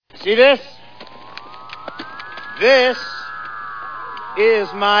See this? This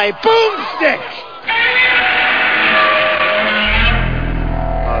is my boomstick!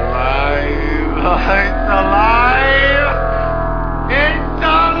 Alive! It's alive! It's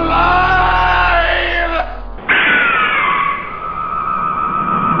alive!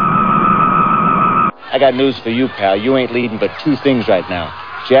 I got news for you, pal. You ain't leading but two things right now.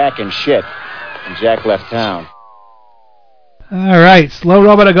 Jack and shit. And Jack left town. All right, Slow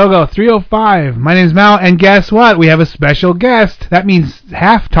Robot A Go-Go 305. My name's Mal, and guess what? We have a special guest. That means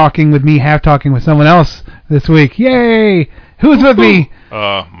half talking with me, half talking with someone else this week. Yay! Who's with me?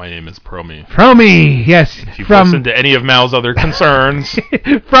 My name is Promi. Promi, yes. If you've listened to any of Mal's other concerns.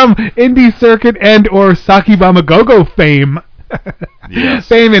 From Indie Circuit and or Sakibama Go-Go fame. Yes.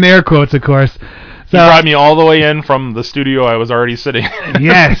 Fame in air quotes, of course. So, he brought me all the way in from the studio I was already sitting in.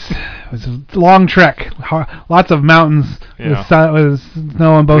 Yes. It was a long trek. Lots of mountains with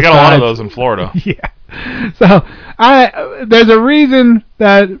snow on both sides. We got a lot of those in Florida. Yeah. So, there's a reason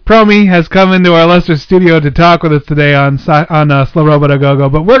that Promi has come into our Leicester studio to talk with us today on Slow Robot A Go-Go,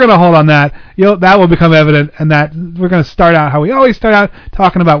 but we're going to hold on that. That will become evident, and that we're going to start out how we always start out,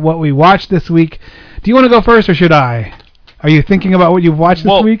 talking about what we watched this week. Do you want to go first, or should I? Are you thinking about what you've watched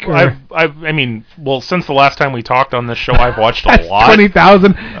this week? Or? Since the last time we talked on this show, I've watched a lot.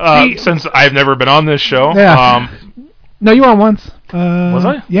 20,000. Since I've never been on this show. Yeah. No, you were on once. Was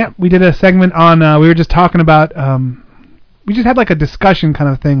I? Yeah, we did a segment on, we were just talking about, we just had like a discussion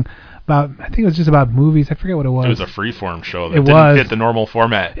kind of thing about, I think it was just about movies. I forget what it was. It was a freeform show that didn't fit the normal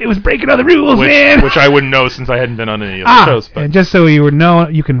format. It was breaking all the rules, man. Which I wouldn't know since I hadn't been on any of the shows. But. And just so you would know,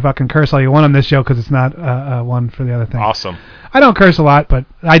 you can fucking curse all you want on this show because it's not one for the other thing. Awesome. I don't curse a lot, but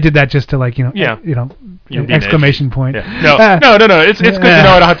I did that just to exclamation point. Yeah. No. It's good to know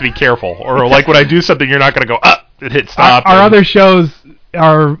I don't have to be careful. Or like when I do something, you're not going to go, it hit stop. Our other shows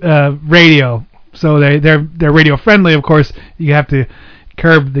are radio, so they're radio friendly. Of course, you have to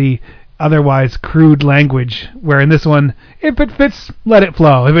curb the otherwise crude language, where in this one, if it fits, let it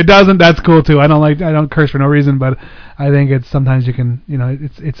flow. If it doesn't, that's cool too. I don't curse for no reason, but I think it's sometimes you can,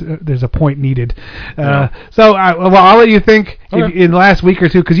 there's a point needed. So I'll let you think in the last week or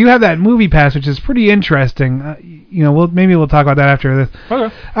two, because you have that Movie Pass, which is pretty interesting. Maybe we'll talk about that after this.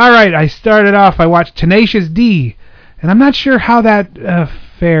 Okay. All right. I started off. I watched Tenacious D, and I'm not sure how that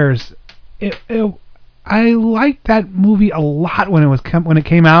fares. I liked that movie a lot when it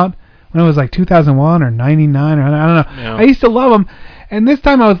came out. When it was like 2001 or 99 or I don't know. Yeah. I used to love them. And this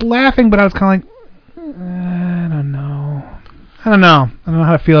time I was laughing, but I was kind of like, I don't know. I don't know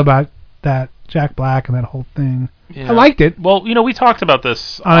how to feel about that Jack Black and that whole thing. Yeah. I liked it. Well, we talked about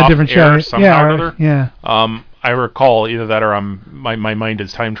this on a different show somehow or another. Yeah. I recall either that or my mind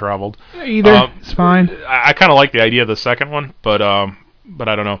is time traveled. Either. It's fine. I kind of like the idea of the second one, but I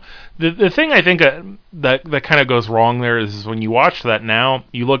don't know. The thing I think that kind of goes wrong there is when you watch that now,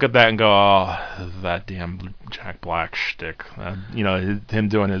 you look at that and go, oh, that damn Jack Black shtick. Him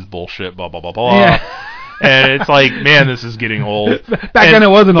doing his bullshit, blah, blah, blah, blah. Yeah. And it's like, man, this is getting old. Back then it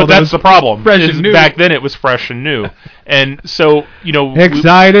wasn't old. But that's the problem. Fresh and new. Back then it was fresh and new. And so,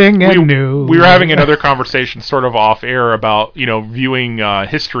 exciting and new. We were having another conversation sort of off air about, viewing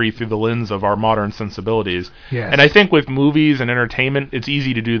history through the lens of our modern sensibilities. Yes. And I think with movies and entertainment, it's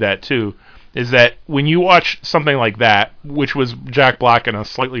easy to do that too. Is that when you watch something like that, which was Jack Black in a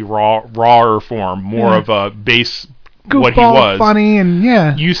slightly rawer form, more of a base goofball, what he was, funny,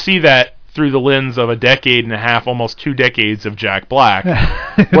 and you see that through the lens of a decade and a half, almost 2 decades of Jack Black,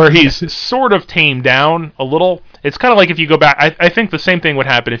 where he's sort of tamed down a little. It's kind of like if you go back, I think the same thing would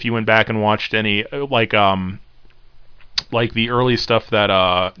happen if you went back and watched any, like the early stuff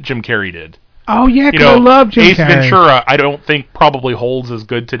that Jim Carrey did. Oh, yeah, because I love Jim Ace Carrey. Ventura, I don't think probably holds as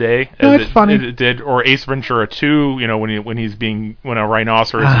good today as it did, or Ace Ventura 2, when a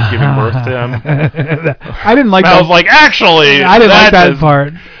rhinoceros is giving birth to him. I didn't like that. I was like, actually, I didn't like that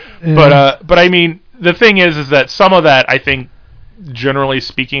part. Yeah. But I mean, the thing is that some of that, I think, generally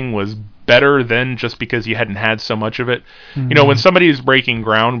speaking, was better than just because you hadn't had so much of it. Mm-hmm. When somebody is breaking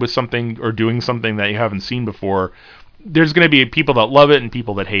ground with something or doing something that you haven't seen before, there's going to be people that love it and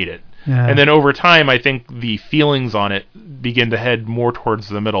people that hate it. Yeah. And then over time, I think the feelings on it begin to head more towards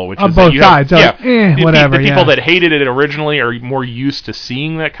the middle, which on is both that sides. Whatever. The people that hated it originally are more used to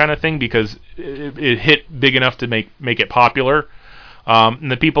seeing that kind of thing because it hit big enough to make it popular.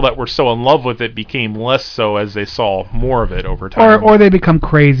 And the people that were so in love with it became less so as they saw more of it over time. Or they become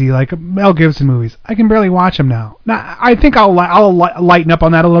crazy, like Mel Gibson movies. I can barely watch them now. Now I think I'll lighten up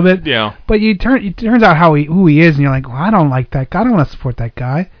on that a little bit. Yeah. But it turns out who he is, and you're like, well, I don't like that guy. I don't want to support that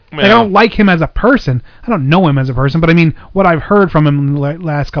guy. Like, I don't like him as a person. I don't know him as a person, but I mean, what I've heard from him in the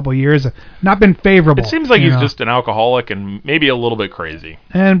last couple of years, not been favorable. It seems like he's just an alcoholic and maybe a little bit crazy.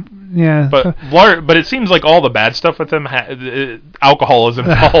 And yeah, but it seems like all the bad stuff with him, alcohol is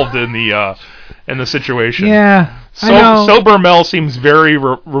involved in the situation. Yeah. Sober Mel seems very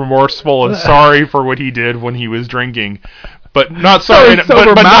remorseful and sorry for what he did when he was drinking, but not sorry.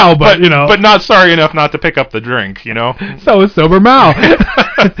 But not sorry enough not to pick up the drink. You know. So is Sober Mel. So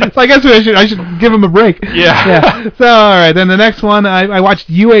I guess I should give him a break. Yeah. So all right, then the next one I watched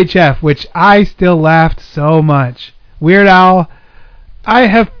UHF, which I still laughed so much. Weird Al. I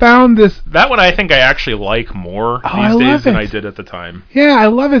have found this. That one I think I actually like more these days than I did at the time. Yeah, I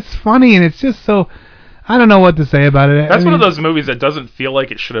love it. It's funny and it's just so. I don't know what to say about it. That's one of those movies that doesn't feel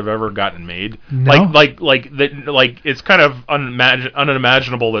like it should have ever gotten made. No? Like it's kind of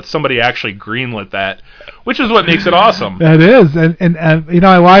unimaginable that somebody actually greenlit that, which is what makes it awesome. That is, and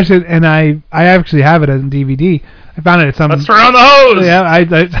I watched it, and I actually have it on DVD. I found it at some. Let's turn on the hose. Yeah,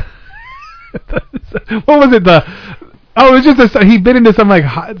 what was it? Oh, it was just he bit into some like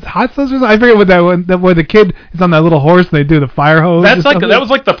hot sauce or something. I forget what that one. Where the kid is on that little horse and they do the fire hose. That was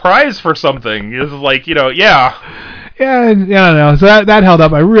like the prize for something. It was like yeah. Yeah, I don't know. So that held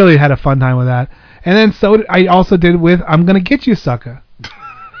up. I really had a fun time with that. And then I also did with I'm Gonna Get You, Sucker.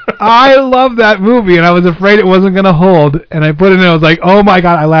 I love that movie, and I was afraid it wasn't gonna hold. And I put it in. I was like, oh my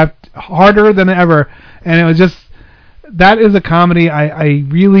god, I laughed harder than ever. And it was just that is a comedy I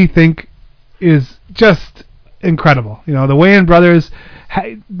really think is just incredible. You know, the Wayans brothers,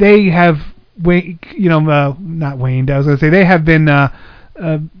 they have, not waned. I was going to say they have been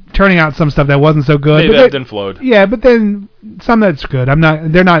turning out some stuff that wasn't so good. They've ebbed and flowed. Yeah, but then some that's good.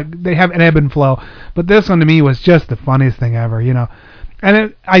 They have an ebb and flow. But this one to me was just the funniest thing ever. You know,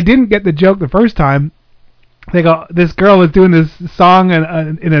 and I didn't get the joke the first time. They go, this girl was doing this song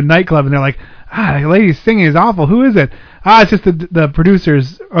in a nightclub, and they're like, the lady singing is awful. Who is it? It's just the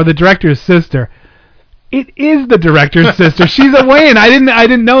producer's or the director's sister. It is the director's sister. She's a Wayne. I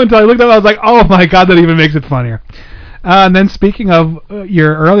didn't know until I looked up. I was like, oh my god, that even makes it funnier. And then speaking of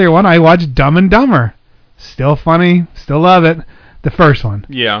your earlier one, I watched Dumb and Dumber. Still funny. Still love it. The first one.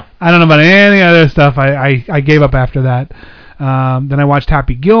 Yeah. I don't know about any other stuff. I gave up after that. Then I watched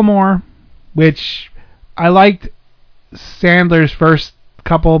Happy Gilmore, which I liked Sandler's first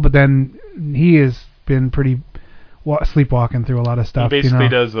couple, but then he has been pretty sleepwalking through a lot of stuff. He basically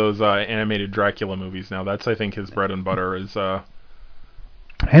does those animated Dracula movies now. That's, I think, his bread and butter is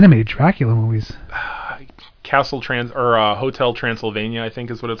animated Dracula movies. Hotel Transylvania, I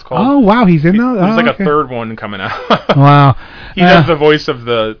think is what it's called. Oh wow, he's in those. There's a third one coming out. Wow. He does the voice of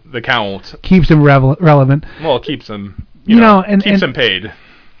the Count. Keeps him relevant. Well, it keeps him. Keeps him paid.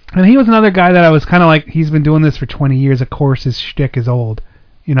 And he was another guy that I was kind of like, he's been doing this for 20 years. Of course, his shtick is old.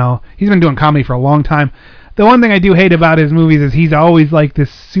 You know, he's been doing comedy for a long time. The one thing I do hate about his movies is he's always like this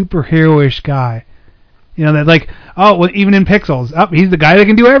superhero-ish guy. You know, that like, even in Pixels, he's the guy that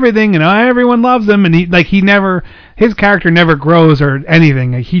can do everything, and everyone loves him, and his character never grows or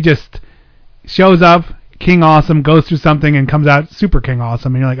anything. Like, he just shows up, King Awesome, goes through something, and comes out Super King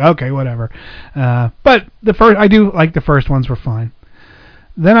Awesome, and you're like, okay, whatever. But I do like the first ones were fine.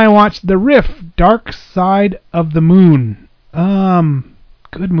 Then I watched The Riff, Dark Side of the Moon.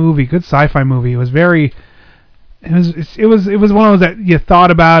 Good movie, good sci-fi movie. It was very... It was one of those that you thought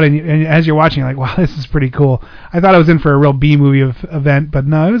about, and as you're watching, you're like, wow, this is pretty cool. I thought I was in for a real B movie event, but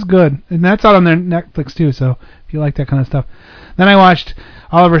no, it was good, and that's out on their Netflix too. So if you like that kind of stuff, then I watched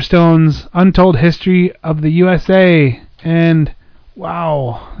Oliver Stone's Untold History of the USA, and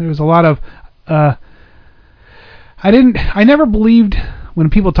wow, there was a lot of. I never believed when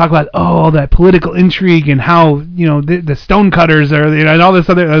people talk about all that political intrigue and how the stonecutters are and all this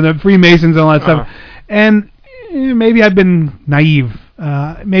other the Freemasons and all that stuff, and maybe I've been naive.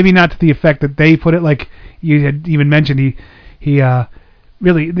 Maybe not to the effect that they put it. Like you had even mentioned, he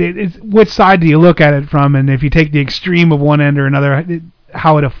really. It's, which side do you look at it from? And if you take the extreme of one end or another,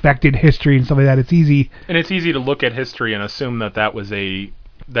 how it affected history and stuff like that. It's easy. And it's easy to look at history and assume that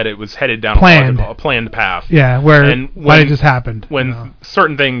it was headed down a planned path. Yeah, why it just happened. When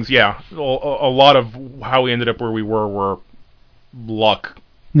certain things, a lot of how we ended up where we were luck.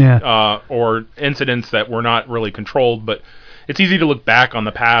 Yeah. Or incidents that were not really controlled, but it's easy to look back on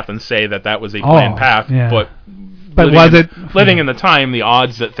the path and say that was a planned path. Yeah. But living in the time, the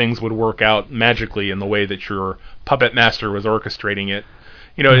odds that things would work out magically in the way that your puppet master was orchestrating it,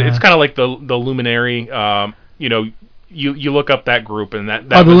 it's kind of like the Luminary. You look up that group and that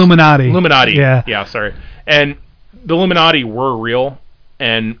the Illuminati. Illuminati. Yeah. Sorry. And the Illuminati were real.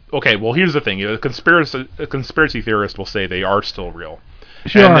 And okay, well, here's the thing: a conspiracy theorist will say they are still real.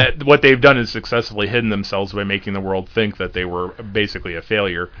 Sure. And that what they've done is successfully hidden themselves by making the world think that they were basically a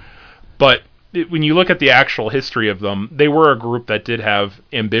failure. But when you look at the actual history of them, they were a group that did have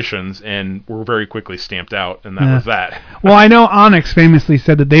ambitions and were very quickly stamped out, and that was that. Well, I know Onyx famously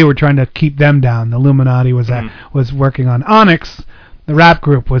said that they were trying to keep them down. The Illuminati was working on Onyx. The rap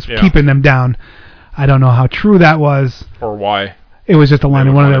group was keeping them down. I don't know how true that was. Or why. It was just a line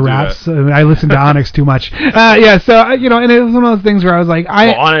in one of their raps. I listened to Onyx too much. And it was one of those things where I was like,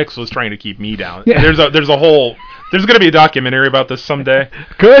 Onyx was trying to keep me down. Yeah. There's going to be a documentary about this someday.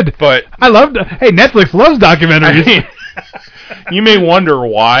 Good. But I loved. Hey, Netflix loves documentaries. I mean, you may wonder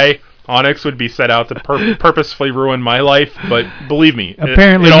why Onyx would be set out to purposefully ruin my life, but believe me,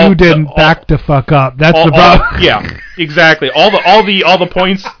 apparently you didn't back the fuck up. That's the problem. Yeah, exactly. All the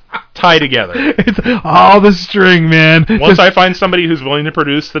points tie together. It's all the string, man. Once I find somebody who's willing to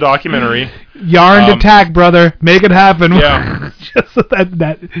produce the documentary, yarn to tack, brother, make it happen. Yeah, just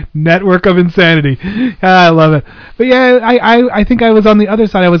that network of insanity. I love it. But yeah, I think I was on the other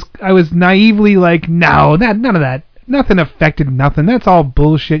side. I was naively like, no, none of that. Nothing affected nothing. That's all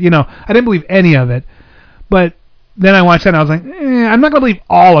bullshit. I didn't believe any of it. But then I watched that and I was like, I'm not gonna believe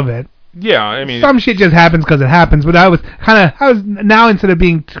all of it. Yeah, I mean, some shit just happens because it happens. But I was now, instead of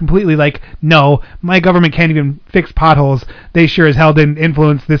being completely like, no, my government can't even fix potholes, they sure as hell didn't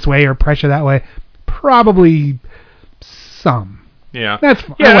influence this way or pressure that way. Probably some. Yeah. That's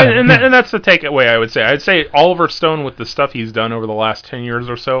and that's the takeaway, I would say. I'd say Oliver Stone, with the stuff he's done over the last 10 years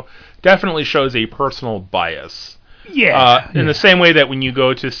or so, definitely shows a personal bias. Yeah. In the same way that when you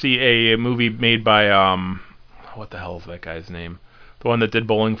go to see a movie made by what the hell is that guy's name? The one that did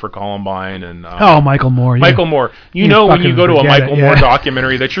Bowling for Columbine and Michael Moore. Michael Moore. You know when you go to a Michael Moore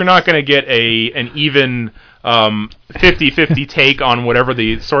documentary that you're not going to get an even 50-50 take on whatever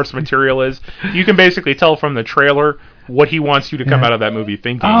the source material is. You can basically tell from the trailer what he wants you to come out of that movie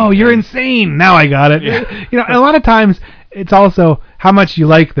thinking. Oh, you're insane. Now I got it. Yeah. A lot of times it's also how much you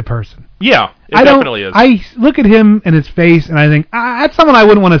like the person. Yeah, it definitely is. I look at him and his face, and I think that's someone I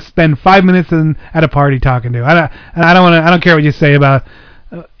wouldn't want to spend 5 minutes at a party talking to. I don't care what you say about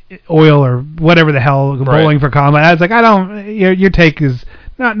oil or whatever the hell, Bowling for Columbine. I was like, your take is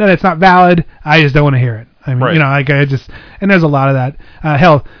not that it's not valid. I just don't want to hear it. I mean, and there's a lot of that.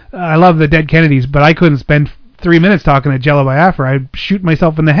 I love the Dead Kennedys, but I couldn't spend 3 minutes talking to Jello Biafra. I'd shoot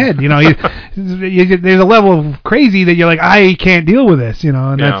myself in the head. There's a level of crazy that you're like, I can't deal with this.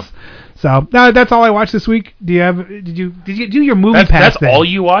 That's all I watched this week. Did you do your movie pass? That's all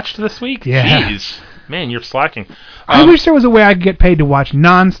you watched this week? Yeah. Jeez. Man, you're slacking. I wish there was a way I could get paid to watch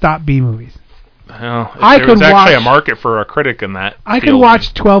non-stop B movies. Well, there was actually a market for a critic in that. I could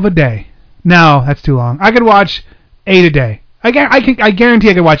watch 12 a day. No, that's too long. I could watch 8 a day. I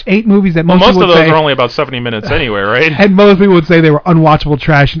guarantee I could watch 8 movies that most people would say. Most of those are only about 70 minutes anyway, right? And most people would say they were unwatchable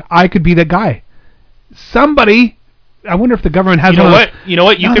trash, and I could be that guy. Somebody... I wonder if the government has. You know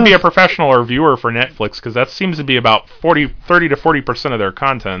what? You could be a professional reviewer for Netflix, because that seems to be about 30 to 40% of their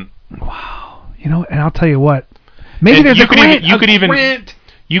content. Wow. And I'll tell you what. Maybe there's a grant. You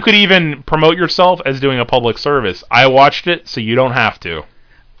could even promote yourself as doing a public service. I watched it, so you don't have to.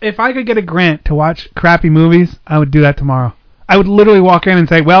 If I could get a grant to watch crappy movies, I would do that tomorrow. I would literally walk in and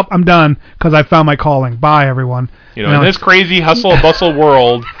say, well, I'm done because I found my calling. Bye, everyone. In this crazy hustle-bustle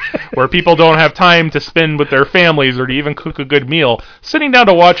world where people don't have time to spend with their families or to even cook a good meal, sitting down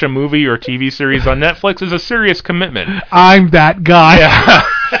to watch a movie or TV series on Netflix is a serious commitment. I'm that guy. Yeah.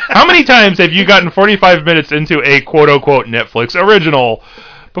 How many times have you gotten 45 minutes into a quote-unquote Netflix original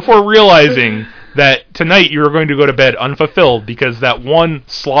before realizing that tonight you were going to go to bed unfulfilled because that one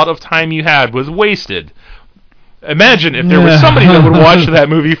slot of time you had was wasted? Imagine if there was somebody that would watch that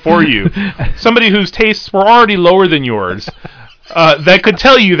movie for you, somebody whose tastes were already lower than yours, that could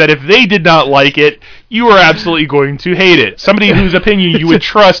tell you that if they did not like it, you were absolutely going to hate it. Somebody whose opinion you would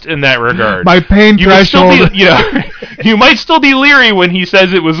trust in that regard. My pain threshold. You might still be leery when he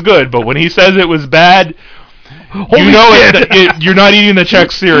says it was good, but when he says it was bad, you're not eating the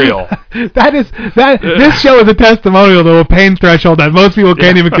Chex cereal. This show is a testimonial to a pain threshold that most people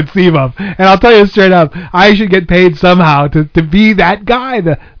can't even conceive of. And I'll tell you straight up, I should get paid somehow to be that guy,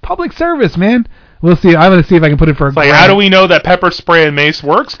 the public service, man. We'll see. I'm going to see if I can put it for a grant. How do we know that pepper spray and mace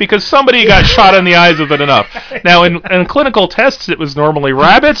works? Because somebody got shot in the eyes with it enough. Now, in clinical tests, it was normally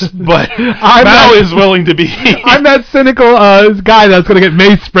rabbits, but Mao is willing to be. I'm that cynical guy that's going to get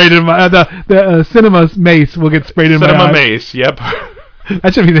mace sprayed in my... the cinema mace will get sprayed in my eyes. Cinema mace, yep.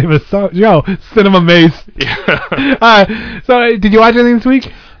 That should be the name of the song. Yo, Cinema Mace. Yeah. So, did you watch anything this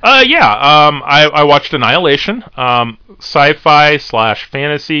week? I watched Annihilation, sci-fi /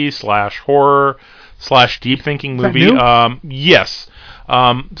 fantasy / horror / deep thinking movie. Is that new? Yes.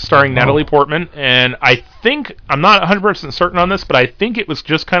 starring Natalie Portman, and I think, I'm not 100% certain on this, but I think it was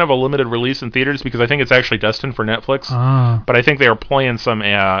just kind of a limited release in theaters because I think it's actually destined for Netflix. But I think they are playing some,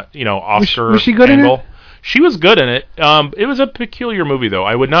 Oscar was she good angle. in it? She was good in it. It was a peculiar movie, though.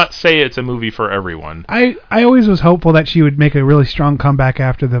 I would not say it's a movie for everyone. I always was hopeful that she would make a really strong comeback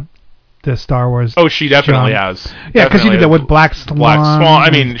after the Star Wars. Oh, she definitely has. Yeah, because she did that with Black Swan. Black Swan. I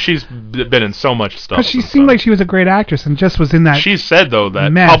mean, she's been in so much stuff. Because she seemed like she was a great actress and just was in that. She said though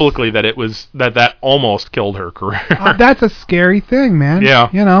that mess. publicly that it was that almost killed her career. That's a scary thing, man.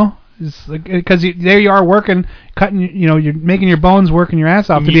 Yeah. Because there you are working, cutting. You're making your bones, working your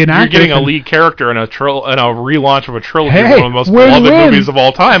ass off to be an actor. You're getting a lead character in a relaunch of a trilogy, Hey, one of the most beloved movies of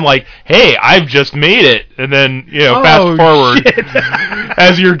all time. Like, hey, I've just made it, and then fast forward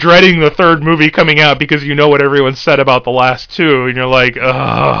as you're dreading the third movie coming out because you know what everyone said about the last two, and you're like,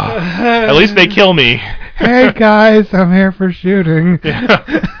 ugh, at least they kill me. Hey guys, I'm here for shooting.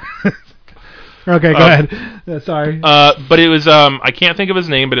 Yeah. Okay, go ahead. Sorry. But it was I can't think of his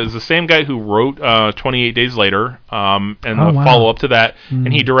name, but it was the same guy who wrote 28 Days Later, and the follow up to that,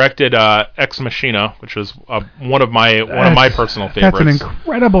 and he directed Ex Machina, which was one of my personal favorites. That's an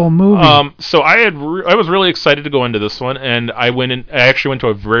incredible movie. So I was really excited to go into this one, and I actually went to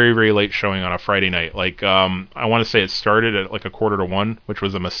a very, very late showing on a Friday night. Like I want to say it started at like 12:45, which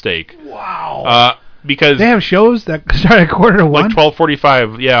was a mistake. Wow. Because they have shows that start at 12:45. Like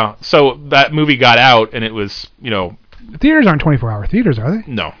 12:45, yeah. So that movie got out, and it was, Theaters aren't 24-hour theaters, are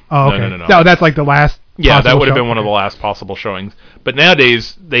they? No. Oh, okay. No, that's like the last. Yeah, that would have been one of the last possible showings. But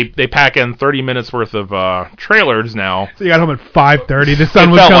nowadays, they pack in 30 minutes worth of trailers now. So you got home at 5:30. The sun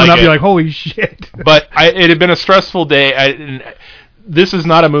was coming up. You're like, holy shit. But it had been a stressful day. This is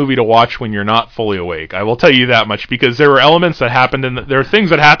not a movie to watch when you're not fully awake. I will tell you that much, because there were elements that happened there are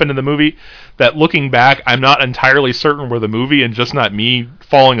things that happened in the movie that, looking back, I'm not entirely certain were the movie, and just not me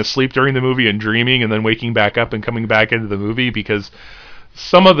falling asleep during the movie and dreaming and then waking back up and coming back into the movie, because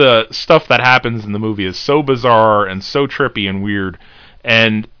some of the stuff that happens in the movie is so bizarre and so trippy and weird.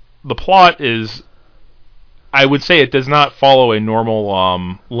 And the plot is, I would say, it does not follow a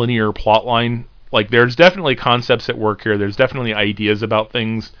normal linear plot line. Like, there's definitely concepts at work here. There's definitely ideas about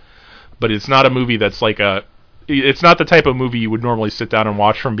things, but it's not a movie that's like it's not the type of movie you would normally sit down and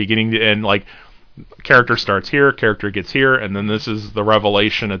watch from beginning to end. Like, character starts here, character gets here, and then this is the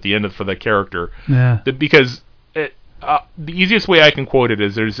revelation at the end for the character. Yeah. Because the easiest way I can quote it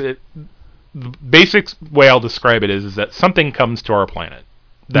is the basic way I'll describe it is that something comes to our planet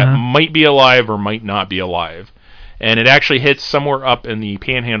that might be alive or might not be alive, and it actually hits somewhere up in the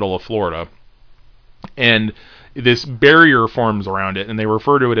panhandle of Florida. And this barrier forms around it, and they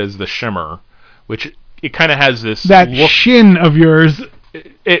refer to it as the shimmer, which it kind of has this look, shin of yours.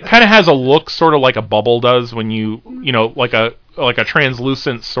 It kind of has a look sort of like a bubble does when like a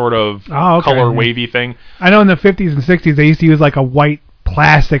translucent sort of color wavy thing. I know in the 50s and 60s they used to use like a white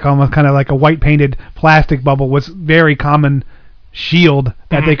plastic, almost kind of like a white painted plastic bubble was very common shield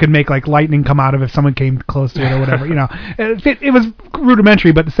that they could make like lightning come out of if someone came close to it or whatever. It was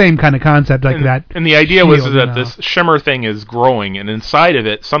rudimentary, but the same kind of concept like that. And the idea was that this shimmer thing is growing, and inside of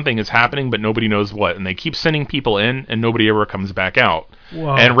it something is happening, but nobody knows what. And they keep sending people in, and nobody ever comes back out.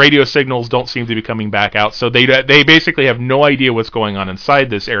 Whoa. And radio signals don't seem to be coming back out, so they basically have no idea what's going on inside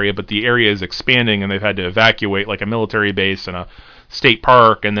this area. But the area is expanding, and they've had to evacuate like a military base and a state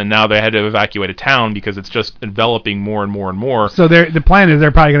park, and then now they had to evacuate a town because it's just enveloping more and more and more. So the plan is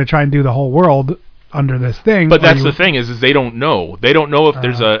they're probably going to try and do the whole world under this thing. But that's the thing is they don't know. They don't know if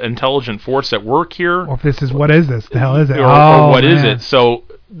there's an intelligent force at work here, or if this is what is this? The hell is it? Or what is it? So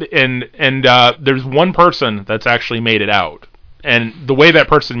and there's one person that's actually made it out. And the way that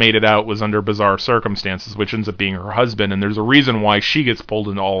person made it out was under bizarre circumstances, which ends up being her husband. And there's a reason why she gets pulled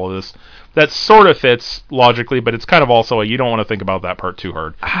into all of this. That sort of fits logically, but it's kind of also you don't want to think about that part too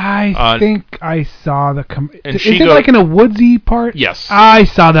hard. I think I saw the is it like in a woodsy part? Yes. I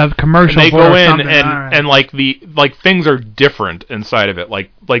saw the commercial. And they go in and like things are different inside of it. Like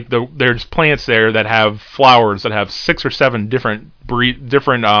there's plants there that have flowers that have 6 or 7 different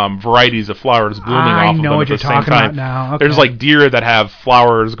varieties of flowers blooming off of them at the same time. Now. Okay. There's like deer that have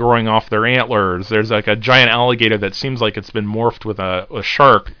flowers growing off their antlers. There's like a giant alligator that seems like it's been morphed with a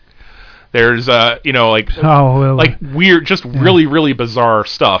shark. There's like weird, just really, really bizarre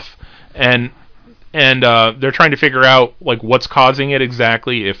stuff, and they're trying to figure out like what's causing it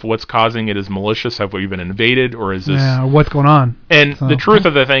exactly. If what's causing it is malicious, have we been invaded, or is this what's going on? And the truth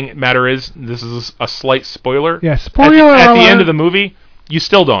of the matter is, this is a slight spoiler. Yeah, spoiler at the end of the movie, you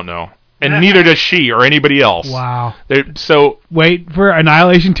still don't know. and neither does she or anybody else. Wow. So wait for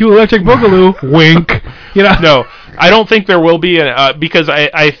Annihilation 2 Electric Boogaloo. Wink. No, I don't think there will be because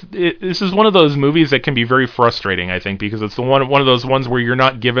this is one of those movies that can be very frustrating. I think because it's one of those ones where you're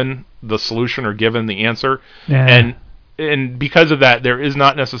not given the solution or given the answer, and because of that, there is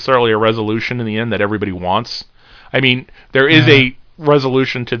not necessarily a resolution in the end that everybody wants. I mean, there is a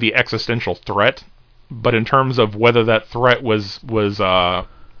resolution to the existential threat, but in terms of whether that threat was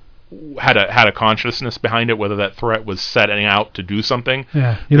had a consciousness behind it, whether that threat was setting out to do something.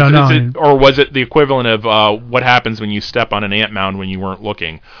 Yeah, you don't know. Or was it the equivalent of what happens when you step on an ant mound when you weren't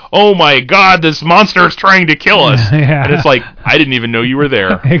looking? Oh my God, this monster is trying to kill us. Yeah. And it's like, I didn't even know you were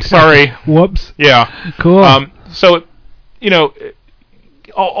there. Exactly. Sorry. Whoops. Yeah. Cool. So,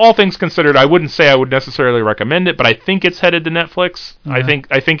 all things considered, I wouldn't say I would necessarily recommend it, but I think it's headed to Netflix. I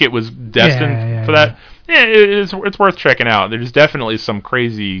think it was destined for that. Yeah, it's worth checking out. There's definitely some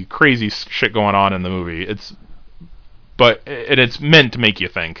crazy shit going on in the movie. It's meant to make you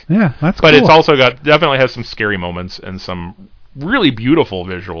think. Yeah, that's but cool. It's also definitely has some scary moments and some really beautiful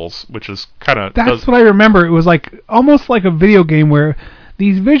visuals, which is kind of... That's what I remember. It was like almost like a video game where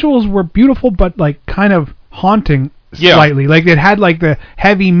these visuals were beautiful but like kind of haunting slightly. Like it had like the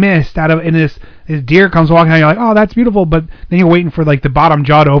heavy mist out of, and this deer comes walking out, you're like, oh, that's beautiful, but then you're waiting for like the bottom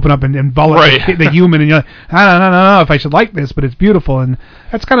jaw to open up and bullet the human, and you're like, I don't know if I should like this, but it's beautiful, and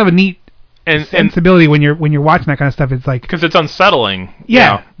that's kind of a neat sensibility when you're watching that kind of stuff. It's like, because it's unsettling.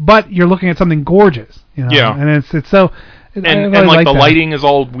 Yeah, but you're looking at something gorgeous, Yeah, and it's so. And like the lighting is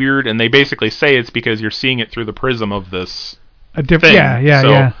all weird, and they basically say it's because you're seeing it through the prism of this thing.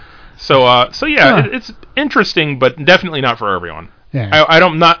 Yeah. So it's interesting, but definitely not for everyone. Yeah.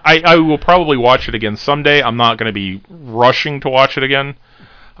 I will probably watch it again someday. I'm not going to be rushing to watch it again.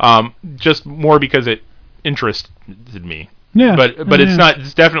 Just more because it interested me. Yeah. But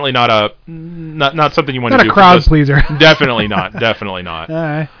it's definitely not something you want to do. Not a crowd pleaser. Definitely not. Definitely not.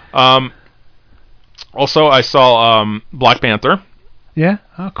 All right. Also, I saw Black Panther. Yeah.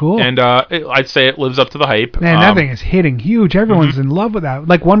 Oh, cool. And I'd say it lives up to the hype. Man, that thing is hitting huge. Everyone's in love with that.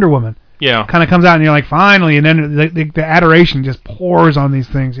 Like Wonder Woman. Yeah. Kind of comes out and you're like, finally, and then the adoration just pours on these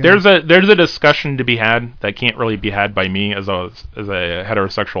things. There's a discussion to be had that can't really be had by me as a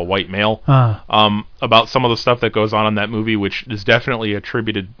heterosexual white male about some of the stuff that goes on in that movie, which is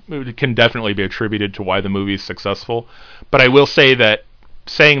can definitely be attributed to why the movie is successful. But I will say that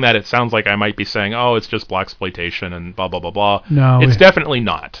saying that, it sounds like I might be saying, oh, it's just blaxploitation and blah blah blah blah. No, it's definitely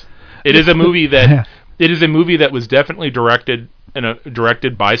not. It is a movie that was definitely directed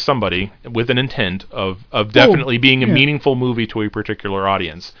by somebody with an intent of definitely being a meaningful movie to a particular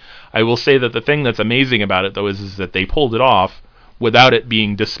audience. I will say that the thing that's amazing about it though is that they pulled it off without it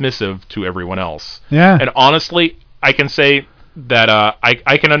being dismissive to everyone else. Yeah. And honestly, I can say that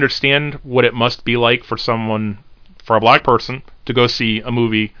I can understand what it must be like for a black person to go see a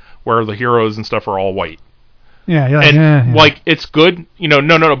movie where the heroes and stuff are all white. Yeah, you're like, and like it's good,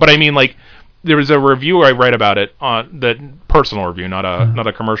 no, but I mean, like, there was a review I read about it on the personal review, not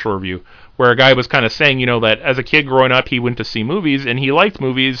a commercial review, where a guy was kind of saying, that as a kid growing up, he went to see movies and he liked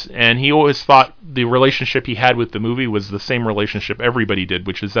movies, and he always thought the relationship he had with the movie was the same relationship everybody did,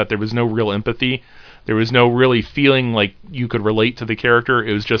 which is that there was no real empathy. There was no really feeling like you could relate to the character.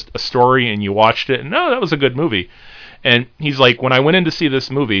 It was just a story, and you watched it, and no, that was a good movie. And he's like, when I went in to see this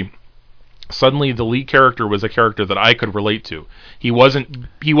movie, suddenly the lead character was a character that I could relate to. He wasn't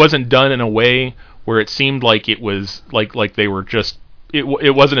done in a way where it seemed like it was like they were just...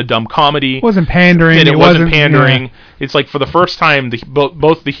 It wasn't a dumb comedy. It wasn't pandering. And it wasn't pandering. Yeah. It's like for the first time,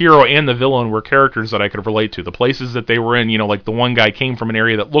 both the hero and the villain were characters that I could relate to. The places that they were in, like the one guy came from an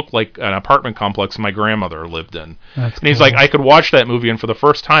area that looked like an apartment complex my grandmother lived in. That's and he's like, I could watch that movie, and for the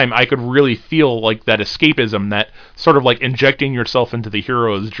first time, I could really feel like that escapism, that sort of like injecting yourself into the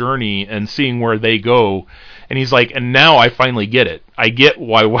hero's journey and seeing where they go. And he's like, and now I finally get it. I get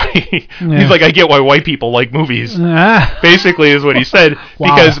why he's like, I get why white people like movies. Basically, is what he said.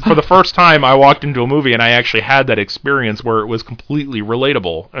 Wow. Because for the first time, I walked into a movie and I actually had that experience where it was completely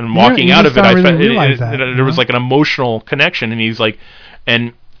relatable. And walking out of it, there was like an emotional connection. And he's like,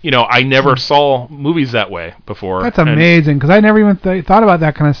 and I never saw movies that way before. That's amazing, because I never even thought about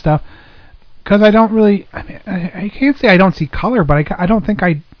that kind of stuff. Because I don't really, I can't say I don't see color, but I don't think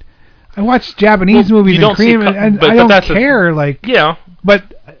I watch Japanese movies and Korean, and I don't care.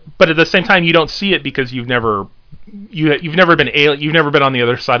 But at the same time, you don't see it because you've never been on the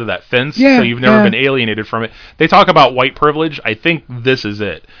other side of that fence, so you've never been alienated from it. They talk about white privilege. I think this is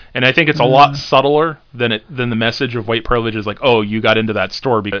it, and I think it's a lot subtler than the message of white privilege is like, oh, you got into that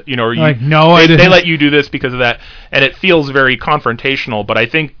store because they let you do this because of that, and it feels very confrontational. But I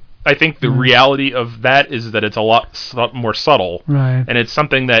think I think the reality of that is that it's a lot more subtle, Right. and it's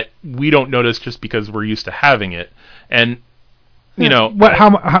something that we don't notice just because we're used to having it. And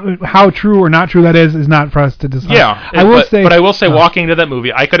how true or not true that is not for us to decide. Yeah, I will say, walking into that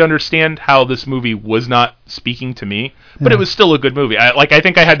movie, I could understand how this movie was not speaking to me, but it was still a good movie. I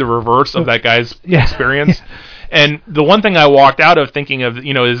think I had the reverse of that guy's experience. Yeah. And the one thing I walked out of thinking of,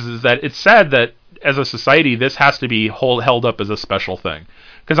 is that it's sad that as a society, this has to be held up as a special thing.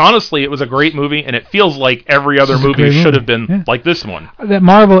 Because honestly, it was a great movie, and it feels like every other movie should have been like this one. That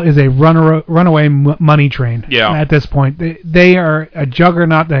Marvel is a runaway money train. Yeah. At this point, they are a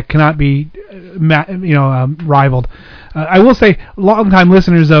juggernaut that cannot be, rivaled. I will say, longtime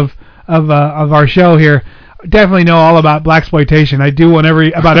listeners of our show here definitely know all about blaxploitation. I do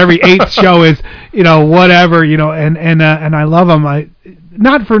about every eighth show is whatever and I love them.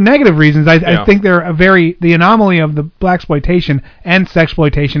 Not for negative reasons. I think they're the anomaly of the blaxploitation and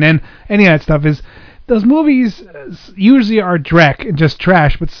sexploitation and any of that stuff is those movies usually are dreck and just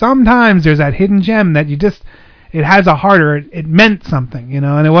trash, but sometimes there's that hidden gem that it has a heart or it meant something,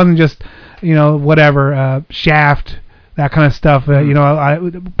 and it wasn't just whatever Shaft, that kind of stuff.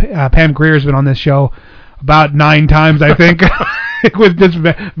 Pam Grier's been on this show about 9 times, I think, with just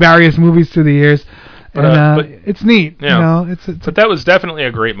various movies through the years. But it's neat, But that was definitely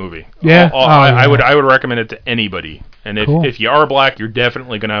a great movie. Yeah, I would recommend it to anybody. And if you are black, you're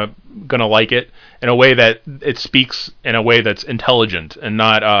definitely gonna like it in a way that it speaks in a way that's intelligent and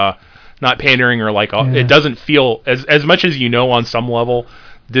not pandering or it doesn't feel as much as on some level.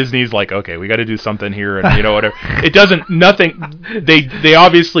 Disney's like, okay, we got to do something here, and whatever. It doesn't. Nothing. They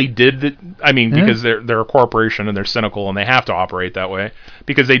obviously did. Because they're a corporation and they're cynical and they have to operate that way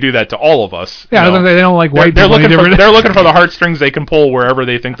because they do that to all of us. Yeah, they don't like white people. They're looking for the heartstrings they can pull wherever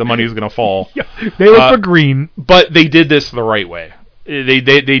they think the money's going to fall. Yeah, they look for green. But they did this the right way. They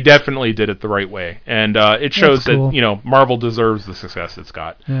definitely did it the right way, and it shows that Marvel deserves the success it's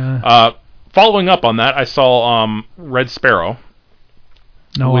got. Yeah. Following up on that, I saw Red Sparrow.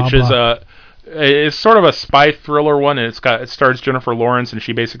 Which is it's sort of a spy thriller one, and it stars Jennifer Lawrence, and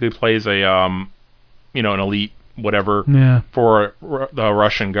she basically plays an elite whatever for the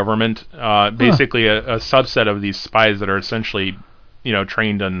Russian government. Basically a subset of these spies that are essentially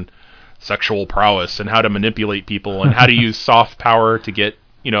trained in sexual prowess and how to manipulate people and how to use soft power to get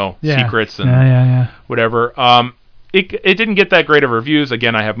secrets and whatever. It didn't get that great of reviews.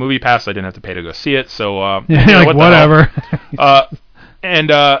 Again, I have MoviePass. I didn't have to pay to go see it, so whatever.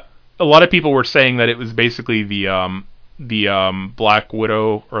 And a lot of people were saying that it was basically the Black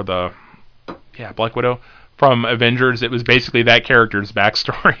Widow Black Widow from Avengers. It was basically that character's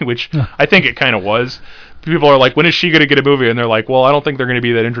backstory, which I think it kind of was. People are like, when is she going to get a movie? And they're like, well, I don't think they're going to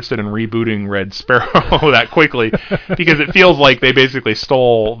be that interested in rebooting Red Sparrow that quickly because it feels like they basically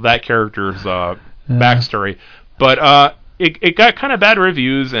stole that character's backstory. But it got kind of bad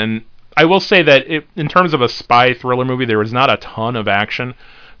reviews, and I will say that in terms of a spy thriller movie, there was not a ton of action.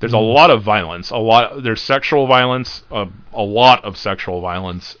 There's a lot of violence. There's sexual violence, a lot of sexual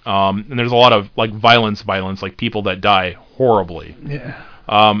violence, and there's a lot of violence, like people that die horribly. Yeah.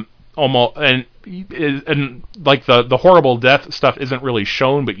 Almost and the horrible death stuff isn't really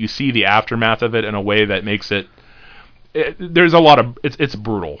shown, but you see the aftermath of it in a way that makes it. There's a lot of it's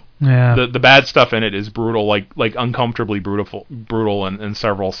brutal. Yeah. The bad stuff in it is brutal, like uncomfortably brutal in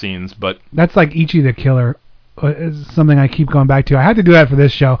several scenes. But that's like Ichi the Killer. Is something I keep going back to. I had to do that for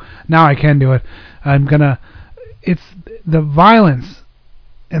this show. Now I can do it. It's the violence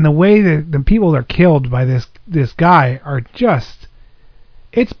and the way that the people that are killed by this guy are just.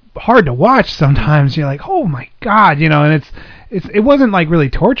 It's hard to watch sometimes. You're like, oh my god, and it wasn't like really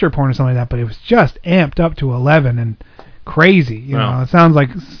torture porn or something like that, but it was just amped up to 11 and crazy. You know, it sounds like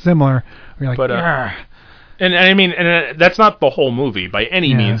similar. Where you're like, but, and I mean, that's not the whole movie by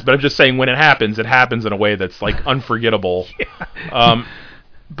any means, but I'm just saying when it happens in a way that's unforgettable.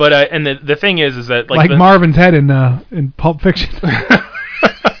 But and the thing is that like Marvin's head in Pulp Fiction.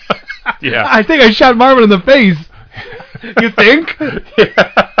 Yeah, I think I shot Marvin in the face. You think?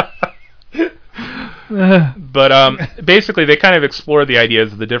 But basically, they kind of explore the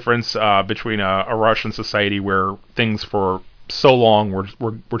ideas of the difference between a Russian society where things for so long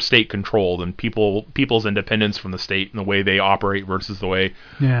were state controlled and people's independence from the state and the way they operate versus the way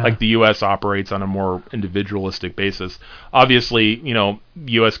the U.S. operates on a more individualistic basis. Obviously,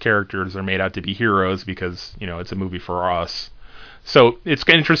 U.S. characters are made out to be heroes because it's a movie for us. So it's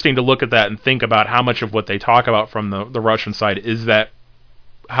interesting to look at that and think about how much of what they talk about from the Russian side is that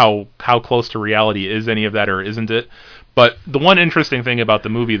how close to reality is any of that or isn't it. But the one interesting thing about the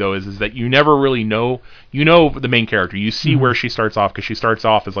movie, though, is that you never really know. You know the main character. You see where she starts off, because she starts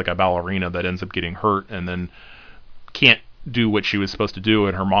off as like a ballerina that ends up getting hurt and then can't do what she was supposed to do.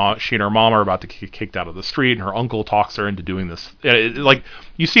 And she and her mom are about to get kicked out of the street, and her uncle talks her into doing this. Like,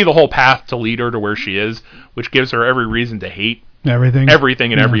 you see the whole path to lead her to where she is, which gives her every reason to hate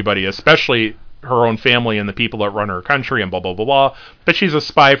everything and everybody, especially her own family and the people that run her country and blah blah blah blah. But she's a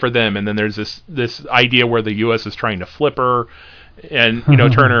spy for them, and then there's this idea where the U.S. is trying to flip her and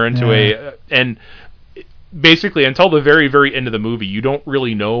turn her into and basically until the very very end of the movie, you don't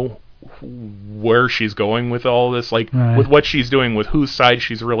really know where she's going with all this, like with what she's doing, with whose side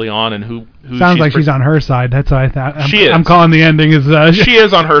she's really on, and who sounds like she's on her side. That's what I thought. I'm calling the ending is she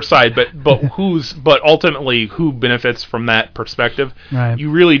is on her side, but ultimately who benefits from that perspective,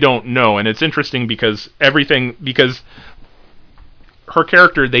 you really don't know. And it's interesting because her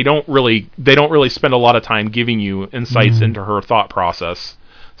character, they don't really spend a lot of time giving you insights into her thought process.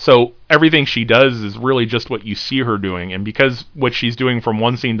 So everything she does is really just what you see her doing, and because what she's doing from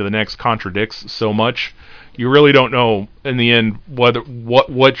one scene to the next contradicts so much, you really don't know in the end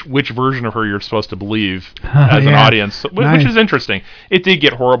which version of her you're supposed to believe as an audience, which is interesting. It did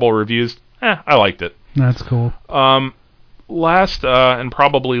get horrible reviews. I liked it. That's cool. Last and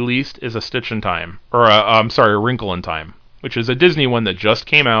probably least is A Stitch in Time, or A Wrinkle in Time, which is a Disney one that just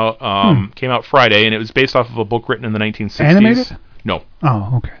came out. Came out Friday, and it was based off of a book written in the 1960s. Animated? No.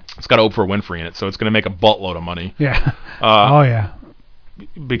 Oh, okay. It's got Oprah Winfrey in it, so it's going to make a buttload of money. Yeah.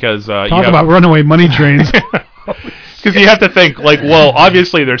 Because talk about runaway money trains. Because you have to think, like, well,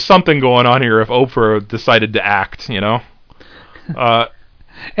 obviously there's something going on here if Oprah decided to act, and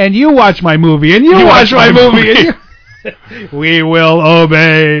you watch my movie, and you watch my movie, and we will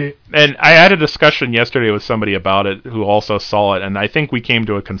obey. And I had a discussion yesterday with somebody about it who also saw it, and I think we came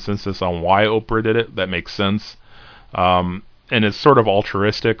to a consensus on why Oprah did it. That makes sense. And it's sort of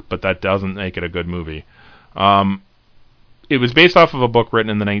altruistic, but that doesn't make it a good movie. It was based off of a book written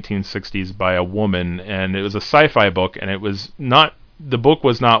in the 1960s by a woman, and it was a sci-fi book, and the book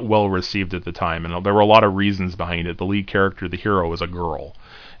was not well received at the time, and there were a lot of reasons behind it. The lead character, the hero, was a girl,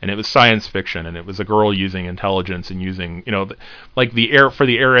 and it was science fiction, and it was a girl using intelligence and using, like for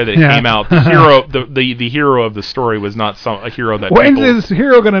the era that it came out, the hero, the hero of the story was not a hero that. When's this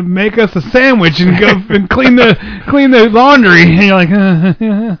hero gonna make us a sandwich and go and clean the laundry? And you're like,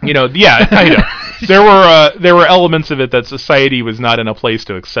 I know. There were elements of it that society was not in a place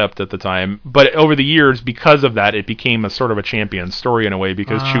to accept at the time, but over the years, because of that, it became a sort of a champion story in a way,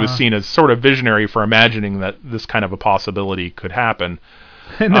 because she was seen as sort of visionary for imagining that this kind of a possibility could happen.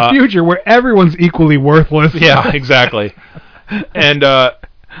 In the future, where everyone's equally worthless. Yeah, exactly. And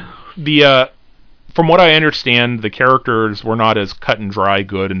from what I understand, the characters were not as cut and dry,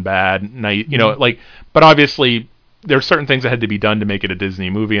 good and bad. But obviously, there's certain things that had to be done to make it a Disney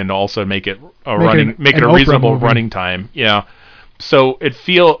movie, and to also make it a reasonable running time. Yeah. So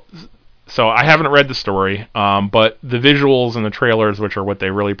I haven't read the story, but the visuals and the trailers, which are what they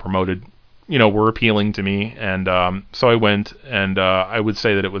really promoted, were appealing to me, and so I went, and I would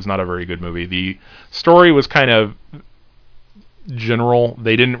say that it was not a very good movie. The story was kind of general.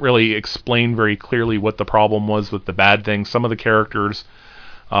 They didn't really explain very clearly what the problem was with the bad things. Some of the characters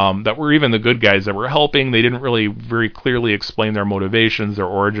that were even the good guys that were helping, they didn't really very clearly explain their motivations, their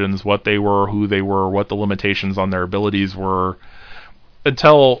origins, what they were, who they were, what the limitations on their abilities were,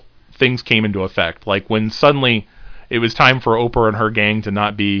 until things came into effect. Like when suddenly it was time for Oprah and her gang to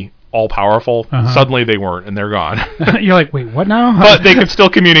not be all powerful, suddenly they weren't, and they're gone. You're like, wait, what now? But they could still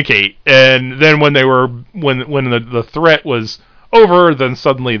communicate, and then when the threat was over, then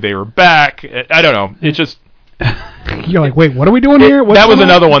suddenly they were back. I don't know. It just you're like, wait, what are we doing here? That was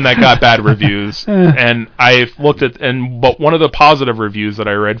another one that got bad reviews, and I've looked at but one of the positive reviews that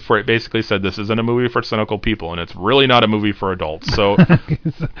I read for it basically said this isn't a movie for cynical people, and it's really not a movie for adults. So let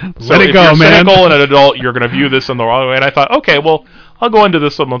it go, you're man. Cynical and an adult, you're going to view this in the wrong way. And I thought, okay, well, I'll go into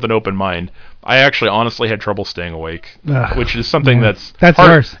this one with an open mind. I actually honestly had trouble staying awake, which is something that's hard.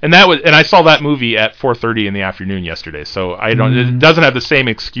 Worse. And I saw that movie at 4:30 in the afternoon yesterday, so it doesn't have the same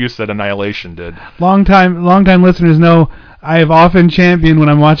excuse that Annihilation did. Long time listeners know I have often championed when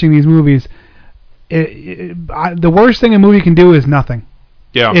I'm watching these movies. The worst thing a movie can do is nothing.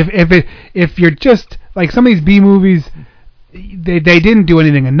 Yeah. If you're just like some of these B movies, they didn't do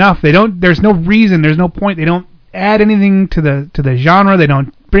anything enough. There's no reason. There's no point. They don't add anything to the genre. They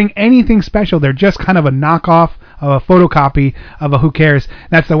don't bring anything special. They're just kind of a knockoff of a photocopy of a who cares.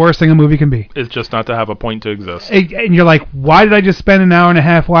 That's the worst thing a movie can be. It's just not to have a point to exist. And you're like, why did I just spend an hour and a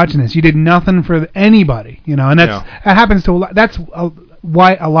half watching this? You did nothing for anybody, and that happens to a lot. That's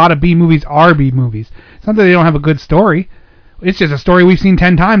why a lot of B movies are B movies. It's not that they don't have a good story. It's just a story we've seen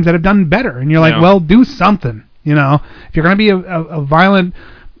 10 times that have done better. And you're like, well, do something. You know, if you're going to be a violent,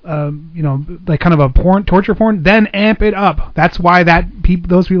 you know, like kind of a torture porn, then amp it up. That's why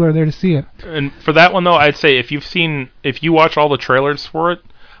those people are there to see it. And for that one though, I'd say if you watch all the trailers for it,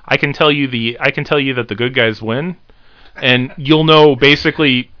 I can tell you that the good guys win, and you'll know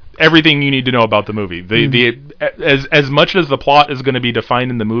basically everything you need to know about the movie. As much as the plot is going to be defined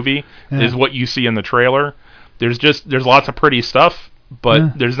in the movie is what you see in the trailer. There's lots of pretty stuff,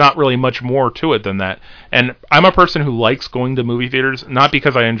 but there's not really much more to it than that. And I'm a person who likes going to movie theaters, not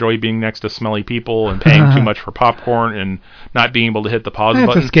because I enjoy being next to smelly people and paying too much for popcorn and not being able to hit the pause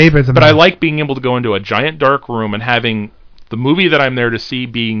button. Escapism. But I like being able to go into a giant dark room and having the movie that I'm there to see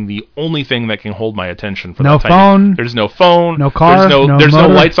being the only thing that can hold my attention for that time. Phone. There's no phone. No car. There's no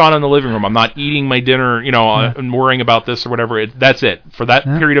lights on in the living room. I'm not eating my dinner, you know, and worrying about this or whatever. That's it. For that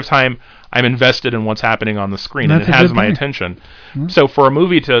period of time, I'm invested in what's happening on the screen, and it has my attention. So for a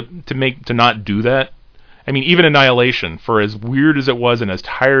movie to not do that, I mean, even Annihilation, for as weird as it was and as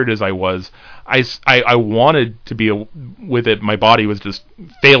tired as I was, I wanted to be with it. My body was just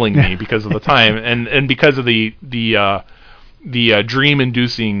failing me because of the time and because of the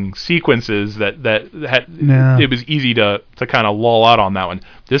dream-inducing sequences that had. It was easy to kind of lull out on that one.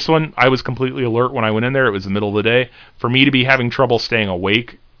 This one, I was completely alert when I went in there. It was the middle of the day. For me to be having trouble staying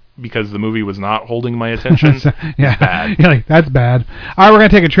awake because the movie was not holding my attention, bad. You're like, that's bad. All right, we're going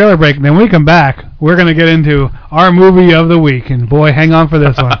to take a trailer break, and then when we come back, we're going to get into our movie of the week. And boy, hang on for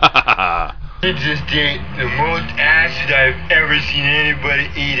this one. It just ain't the most acid I've ever seen anybody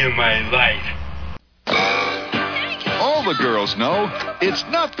eat in my life. All the girls know it's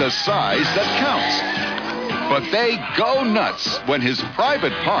not the size that counts. But they go nuts when his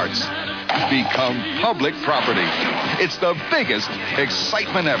private parts become public property. It's the biggest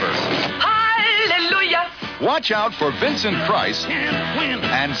excitement ever. Hallelujah! Watch out for Vincent Price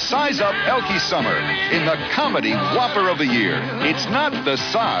and Size Up Elkie Summer in the Comedy Whopper of the Year. It's not the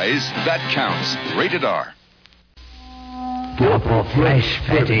size that counts. Rated R. Proper flesh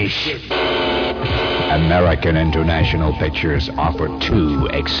fetish. American International Pictures offer 2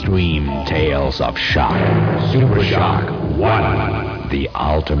 extreme tales of shock. Super Shock 1, the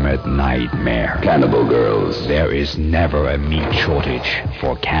ultimate nightmare. Cannibal Girls. There is never a meat shortage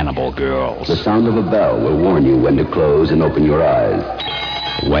for Cannibal Girls. The sound of a bell will warn you when to close and open your eyes.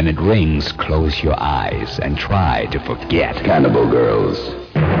 When it rings, close your eyes and try to forget. Cannibal Girls.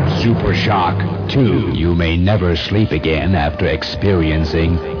 Super Shock 2. You may never sleep again after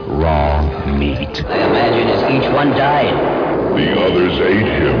experiencing raw meat. I imagine as each one died, the others ate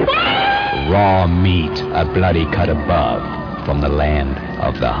him. Raw meat, a bloody cut above from the land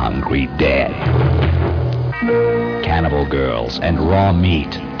of the hungry dead. Cannibal Girls and Raw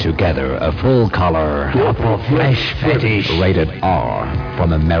Meat together, a full-color proper flesh fetish. Rated R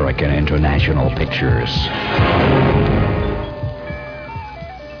from American International Pictures.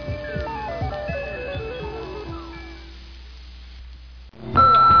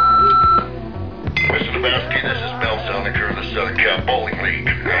 Southern Cal Bowling League.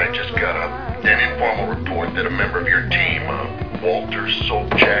 I just got an informal report that a member of your team, Walter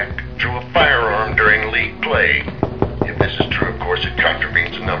Sobchak, drew a firearm during league play. If this is true, of course, it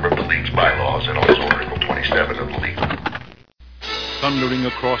contravenes a number of the league's bylaws and also Article 27 of the league. Thundering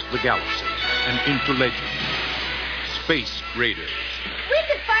across the galaxy and into legend, Space Raiders. We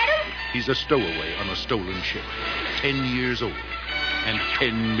could fight him. He's a stowaway on a stolen ship, 10 years old, and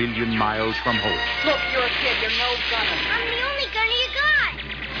 10 million miles from home. Look, you're a kid. You're no gunner. I'm the only gunner you got.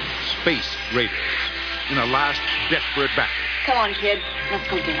 Space Raiders, in a last desperate battle. Come on, kid. Let's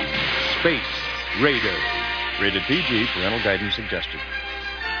go get him. Space Raiders. Rated PG, parental guidance suggested.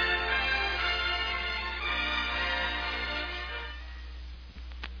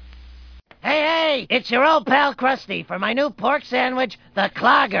 Hey, it's your old pal Krusty for my new pork sandwich, the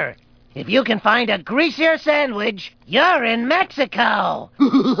Clogger. If you can find a greasier sandwich, you're in Mexico.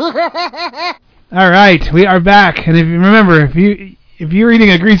 All right, we are back, and if you remember, if you're eating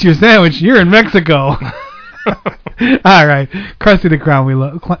a greasier sandwich, you're in Mexico. All right, Krusty the Clown, we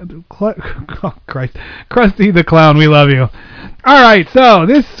love. Oh Christ, Krusty the Clown, we love you. All right, so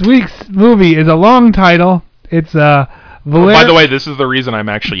this week's movie is a long title. It's by the way, this is the reason I'm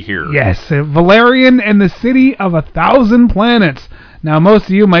actually here. Yes, Valerian and the City of 1,000 Planets. Now, most of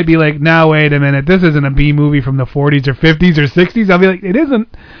you might be like, now, wait a minute, this isn't a B movie from the 40s or 50s or 60s. I'll be like, it isn't.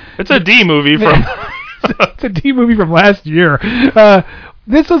 It's a D movie from... It's a D movie from last year.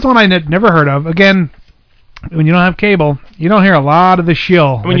 This was one I never heard of. Again, when you don't have cable, you don't hear a lot of the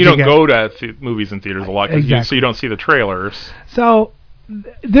shill. I mean, you don't go to movies in theaters a lot, exactly. so you don't see the trailers. So,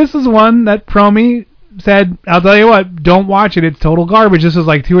 this is one that Promi said, I'll tell you what, don't watch it. It's total garbage. This was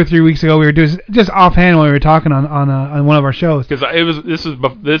like 2 or 3 weeks ago. We were doing just offhand when we were talking on one of our shows. Because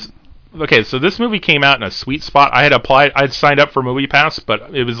okay, so this movie came out in a sweet spot. I'd signed up for MoviePass,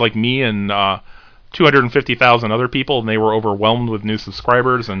 but it was like me and 250,000 other people, and they were overwhelmed with new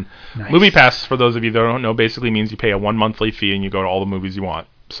subscribers. And Nice. MoviePass, for those of you that don't know, basically means you pay a 1 monthly fee and you go to all the movies you want.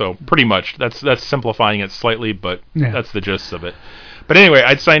 So pretty much, that's simplifying it slightly, but that's the gist of it. But anyway,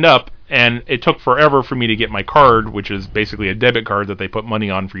 I'd signed up, and it took forever for me to get my card, which is basically a debit card that they put money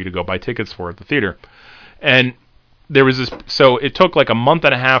on for you to go buy tickets for at the theater. And there was this, so it took like a month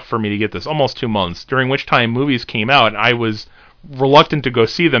and a half for me to get this, almost 2 months, during which time movies came out, and I was reluctant to go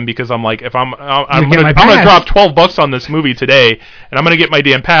see them because I'm like, if I'm gonna drop $12 on this movie today, and I'm gonna get my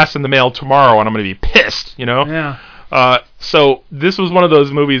damn pass in the mail tomorrow, and I'm gonna be pissed, you know? Yeah. So this was one of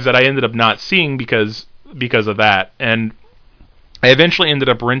those movies that I ended up not seeing because of that, and I eventually ended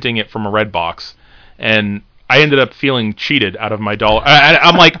up renting it from a Redbox, and I ended up feeling cheated out of my dollar.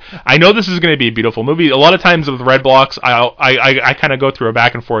 I'm like, I know this is going to be a beautiful movie. A lot of times with Redbox, I kind of go through a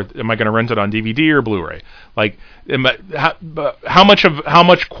back and forth. Am I going to rent it on DVD or Blu-ray? Like, how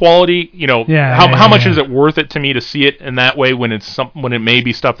much quality? You know, how much is it worth it to me to see it in that way when when it may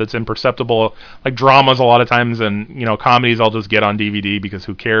be stuff that's imperceptible, like dramas a lot of times, and comedies I'll just get on DVD because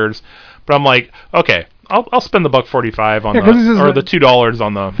who cares? But I'm like, okay, I'll spend the $1.45 on the $2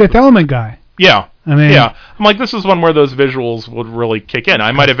 on the Fifth Element guy. Yeah. I mean, I'm like, this is one where those visuals would really kick in.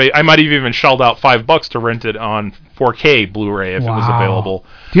 I might have even shelled out $5 to rent it on 4K Blu-ray if it was available.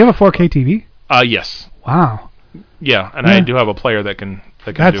 Do you have a 4K TV? Yes. Wow. Yeah, and I do have a player that can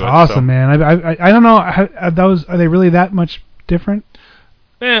do it. That's awesome, man. I don't know, are they really that much different?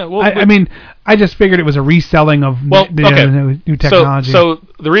 Yeah, well, I mean, I just figured it was a reselling of new technology. So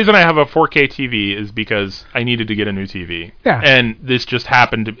the reason I have a 4K TV is because I needed to get a new TV. Yeah. And this just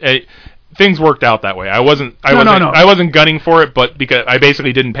happened to. Things worked out that way. I wasn't gunning for it, but because I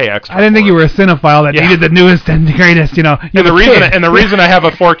basically didn't pay extra. I didn't think you were a cinephile that needed the newest and the greatest. And the reason I have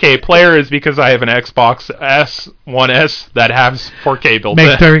a 4K player is because I have an Xbox One S that has 4K built in.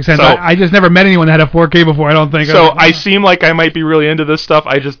 Makes perfect sense. So, I just never met anyone that had a 4K before. I don't think. So I seem like I might be really into this stuff.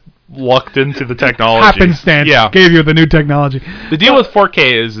 I just lucked into the technology. Happenstance. Yeah. Gave you the new technology. The deal with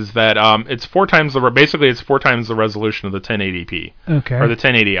 4K is that it's 4 times the resolution of the 1080p. Okay. Or the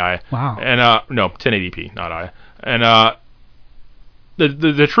 1080i. Wow. And no, 1080p, not I. And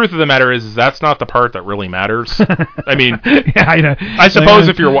the truth of the matter is that's not the part that really matters. I mean, I suppose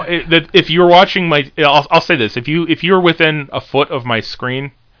if you're watching my, I'll say this: if you're within a foot of my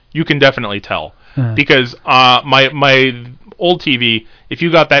screen, you can definitely tell because my old TV, if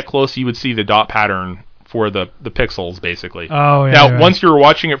you got that close, you would see the dot pattern for the pixels, basically. Oh, yeah. Now, once you were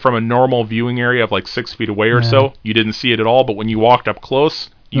watching it from a normal viewing area of like 6 feet away or so, you didn't see it at all. But when you walked up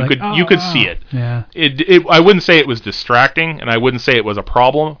close, you could see it. Yeah. I wouldn't say it was distracting, and I wouldn't say it was a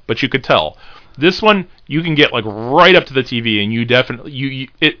problem, but you could tell. This one, you can get like right up to the TV, and you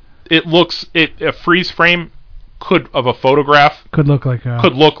definitely a freeze frame of a photograph could look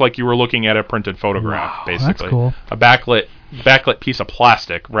like you were looking at a printed photograph. Basically, that's cool. A backlit piece of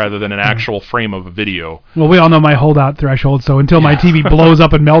plastic rather than an actual frame of a video. Well, we all know my holdout threshold, so until my TV blows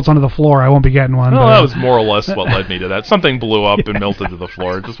up and melts onto the floor, I won't be getting one. Well, that was more or less what led me to that. Something blew up and melted to the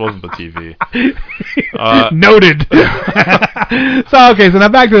floor. It just wasn't the TV. Noted. So now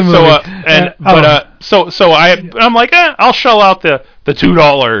back to the movie. I'm like, I'll shell out the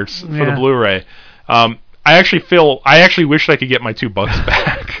 $2 for the Blu-ray. I actually wish I could get my $2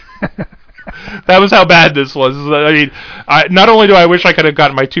 back. That was how bad this was. I mean, not only do I wish I could have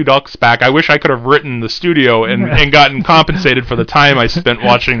gotten my $2 back, I wish I could have written the studio and gotten compensated for the time I spent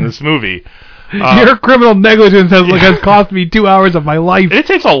watching this movie. Your criminal negligence has cost me 2 hours of my life. It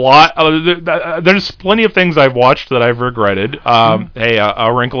takes a lot. There's plenty of things I've watched that I've regretted. Hey,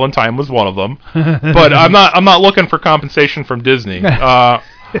 A Wrinkle in Time was one of them. But I'm not looking for compensation from Disney. Now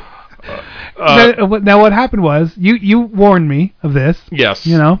what happened was you warned me of this. Yes.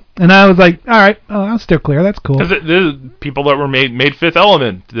 And I was like, all right, I'll steer clear. That's cool. Because people that were made Fifth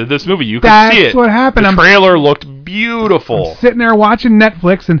Element did this movie. You could see it. That's what happened. The trailer looked beautiful. I'm sitting there watching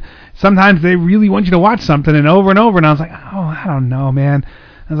Netflix, and sometimes they really want you to watch something, and over, and I was like, I don't know, man.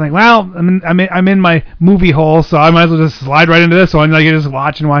 I was like, well, I'm in my movie hole, so I might as well just slide right into this one. Like, just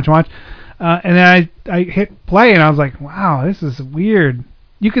watch and watch. And then I hit play, and I was like, wow, this is weird.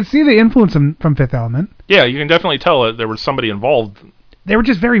 You could see the influence from Fifth Element. Yeah, you can definitely tell that there was somebody involved. They were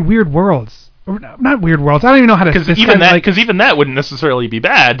just very weird worlds. Not weird worlds. I don't even know how to. Because even that wouldn't necessarily be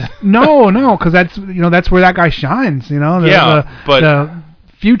bad. No, because that's where that guy shines. The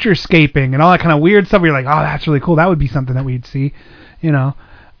futurescaping and all that kind of weird stuff. Where you're like, oh, that's really cool. That would be something that we'd see. You know,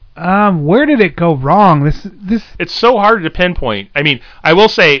 where did it go wrong? This It's so hard to pinpoint. I mean, I will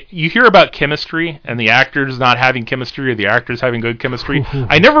say, you hear about chemistry and the actors not having chemistry or the actors having good chemistry.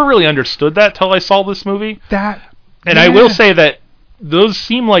 I never really understood that till I saw this movie. I will say that those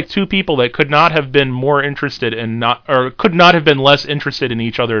seem like two people that could not have been more interested in could not have been less interested in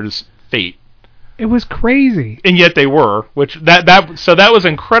each other's fate. It was crazy. And yet they were, which that was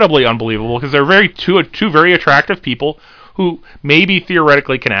incredibly unbelievable because they're two very attractive people who maybe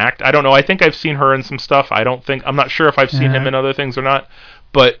theoretically can act. I don't know. I think I've seen her in some stuff. I'm not sure if I've seen him in other things or not,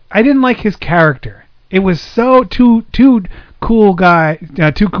 but I didn't like his character. It was so too cool guy,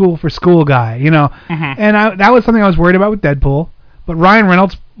 too cool for school guy, you know. Mm-hmm. And that was something I was worried about with Deadpool. But Ryan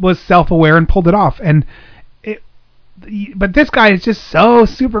Reynolds was self-aware and pulled it off. But this guy is just so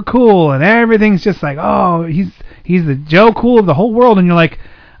super cool, and everything's just like, oh, he's the Joe Cool of the whole world, and you're like,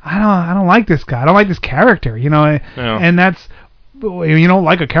 I don't like this guy. I don't like this character, you know. Yeah. And that's, you don't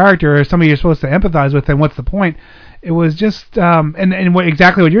like a character or somebody you're supposed to empathize with, then what's the point? It was just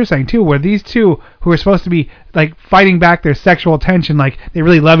exactly what you're saying too, where these two who are supposed to be like fighting back their sexual tension, like they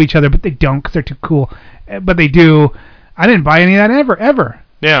really love each other, but they don't because they're too cool, but they do. I didn't buy any of that ever.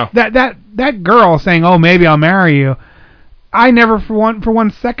 Yeah. That girl saying, "Oh, maybe I'll marry you." I never for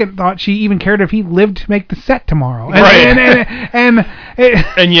one second thought she even cared if he lived to make the set tomorrow. And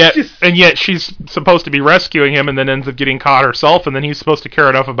yet she's supposed to be rescuing him, and then ends up getting caught herself, and then he's supposed to care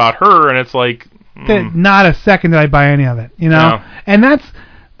enough about her, and it's like not a second did I buy any of it, you know. No. And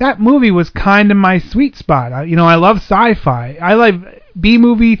that movie was kind of my sweet spot. I love sci-fi. I like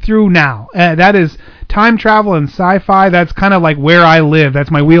B-movie through now. That is time travel and sci-fi. That's kind of like where I live.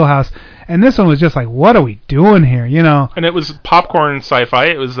 That's my wheelhouse. And this one was just like, what are we doing here, you know? And it was popcorn sci-fi.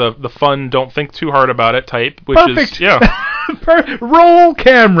 It was the fun, don't think too hard about it type, which Perfect. is yeah. Roll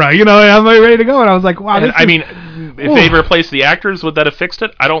camera, you know. I'm ready to go, and I was like, wow. If they'd replaced the actors, would that have fixed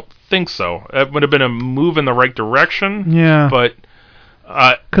it? I don't think so. It would have been a move in the right direction. Yeah. But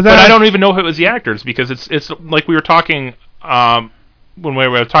I don't even know if it was the actors, because it's like we were talking when we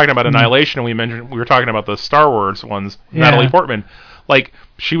were talking about Annihilation, and we were talking about the Star Wars ones. Natalie Portman. Like,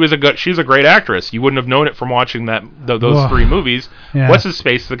 she's a great actress. You wouldn't have known it from watching those three movies. Yeah. What's his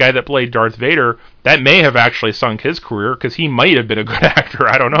face? The guy that played Darth Vader. That may have actually sunk his career, because he might have been a good actor.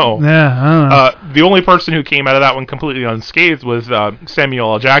 I don't know. Yeah, I don't know. The only person who came out of that one completely unscathed was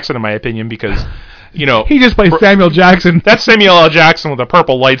Samuel L. Jackson, in my opinion, because he just plays Samuel Jackson. That's Samuel L. Jackson with a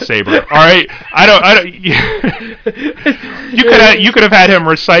purple lightsaber. All right, you could have had him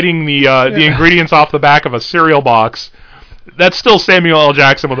reciting the ingredients off the back of a cereal box. That's still Samuel L.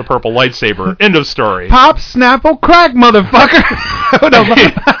 Jackson with a purple lightsaber. End of story. Pop, Snapple, crack, motherfucker.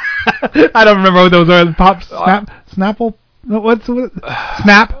 I don't remember what those are. Pop, Snapple. What's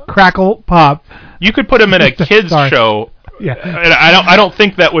Snap, Crackle, Pop. You could put him in a kids show. Yeah. And I don't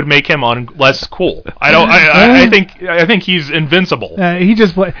think that would make him less cool. I think he's invincible.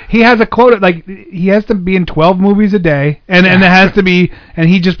 He has a quota, like he has to be in 12 movies a day, and it has to be, and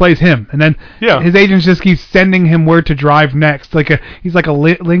he just plays him, and then his agents just keep sending him where to drive next, he's like a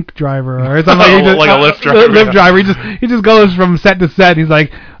link driver or something, like a Lyft driver. Lyft driver. He just goes from set to set. And he's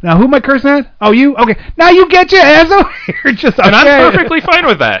like, now who am I cursing at? Oh, you? Okay, now you get your ass over here. Just okay. And I'm perfectly fine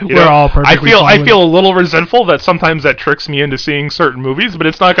with that. We're all perfectly fine. I feel a little resentful that sometimes that tricks me into seeing certain movies, but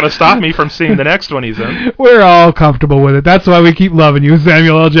it's not going to stop me from seeing the next one he's in. We're all comfortable with it. That's why we keep loving you,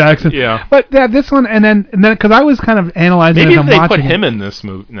 Samuel L. Jackson. Yeah. But this one, and then because I was kind of analyzing. Maybe as I'm if they watching put him in this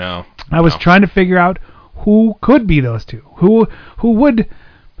movie. No. I was trying to figure out who could be those two. Who would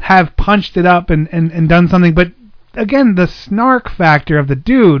have punched it up and done something, but. Again, the snark factor of the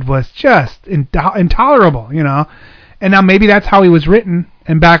dude was just intolerable, you know. And now maybe that's how he was written,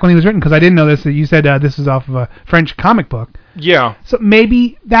 and back when he was written, because I didn't know this, that you said this is off of a French comic book. Yeah. So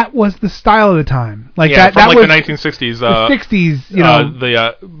maybe that was the style of the time. From was the 1960s. The 60s, you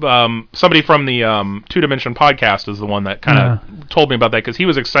know. Somebody from the Two Dimension podcast is the one that kind of told me about that, because he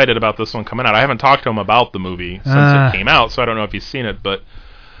was excited about this one coming out. I haven't talked to him about the movie since it came out, so I don't know if he's seen it, But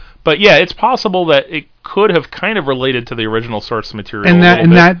yeah, it's possible that it could have kind of related to the original source material.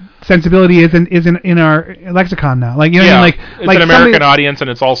 And that sensibility isn't in our lexicon now. Like, you know, what I mean? It's an American audience, and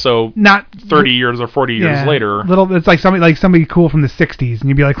it's also not 30 years or 40 years later. It's like somebody cool from the 60s, and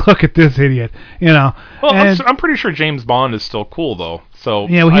you'd be like, look at this idiot, you know. Well, I'm pretty sure James Bond is still cool though. So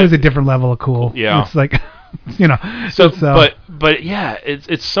yeah, well, he was a different level of cool. Yeah, it's like, you know. But yeah,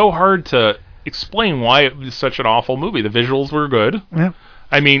 it's so hard to explain why it was such an awful movie. The visuals were good. Yeah.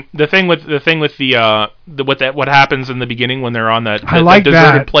 I mean, the thing with what happens in the beginning when they're on that deserted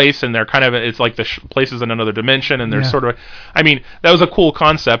that place, and they're kind of, it's like the place is in another dimension, and there's sort of, I mean, that was a cool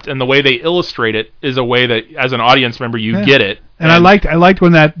concept, and the way they illustrate it is a way that as an audience member you get it. And I liked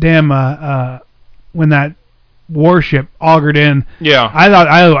when that damn when that warship augured in. Yeah. I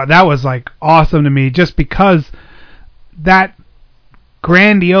thought that was like awesome to me, just because that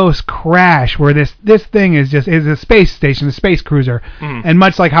grandiose crash where this thing is a space station, a space cruiser, and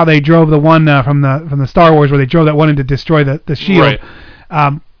much like how they drove the one from the Star Wars, where they drove that one in to destroy the shield.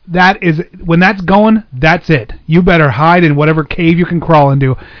 Right. That is, when that's going, that's it. You better hide in whatever cave you can crawl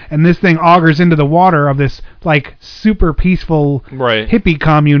into. And this thing augers into the water of this like super peaceful hippie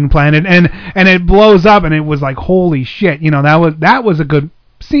commune planet, and it blows up, and it was like, holy shit, that was a good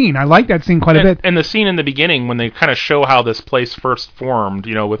scene. I like that scene quite a bit. And the scene in the beginning when they kind of show how this place first formed,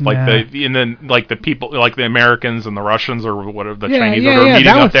 with like and then like the people, like the Americans and the Russians or whatever, the Chinese that are meeting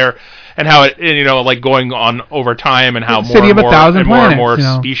up there, and how it, like going on over time, and how more and more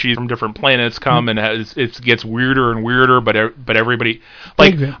species from different planets come, and it gets weirder and weirder, but everybody,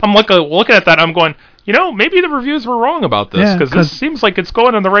 like, I'm looking at that, I'm going, maybe the reviews were wrong about this, because this seems like it's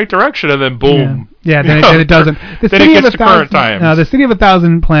going in the right direction, and then boom. Yeah, then it doesn't. Then it gets to current times. No, the City of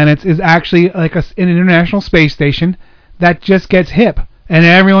 1,000 Planets is actually like an international space station that just gets hip, and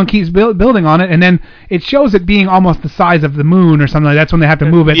everyone keeps building on it, and then it shows it being almost the size of the moon or something like that. That's when they have to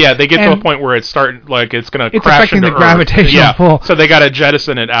move it. Yeah, they get to a point where it's starting, like, it's going to crash affecting into the gravitational pull. So they got to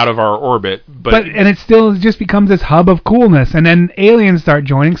jettison it out of our orbit. And it still just becomes this hub of coolness, and then aliens start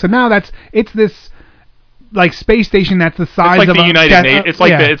joining. So now it's this like space station that's the size of the United Nations.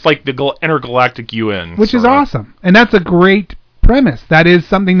 It's like the intergalactic UN, which is awesome, and that's a great premise. That is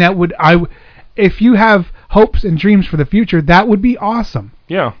something that if you have hopes and dreams for the future, that would be awesome.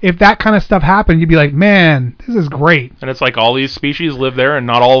 Yeah. If that kind of stuff happened, you'd be like, man, this is great. And it's like all these species live there, and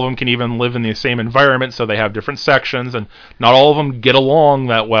not all of them can even live in the same environment, so they have different sections, and not all of them get along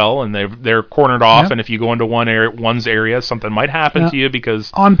that well, and they're cornered off, and if you go into one's area, something might happen to you,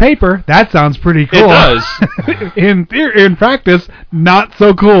 because... On paper, that sounds pretty cool. It does. in practice, not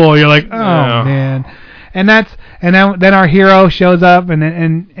so cool. You're like, oh, man. And then our hero shows up,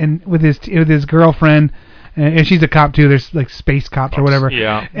 and with his girlfriend, and she's a cop too. There's like space cops or whatever.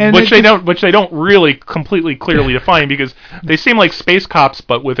 Yeah, and which they don't really completely clearly define, because they seem like space cops,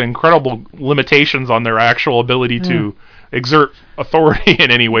 but with incredible limitations on their actual ability to exert authority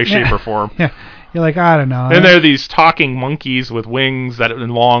in any way, shape, or form. Yeah, you're like, I don't know. And there are these talking monkeys with wings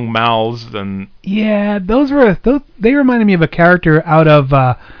and long mouths, and they reminded me of a character out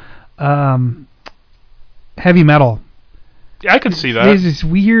of Heavy Metal. Yeah, I could see that. There's this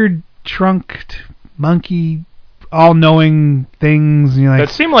weird trunked monkey, all-knowing things.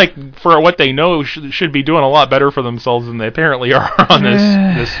 That seem like, for what they know, should be doing a lot better for themselves than they apparently are on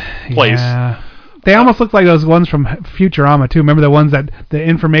this place. Yeah. They almost look like those ones from Futurama too. Remember the ones that the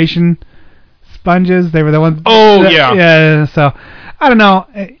information sponges? They were the ones. Oh yeah. Yeah. So I don't know.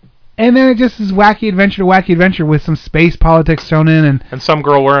 And then it just is wacky adventure with some space politics thrown in, and some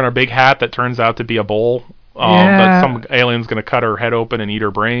girl wearing a big hat that turns out to be a bowl. That some alien's going to cut her head open and eat her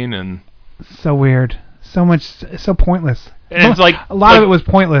brain, and so weird, so pointless. And it's like a lot of it was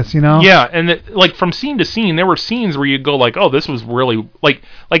pointless, Yeah, and like from scene to scene, there were scenes where you go like, oh, this was really like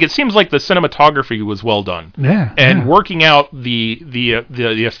it seems like the cinematography was well done. Yeah. And working out the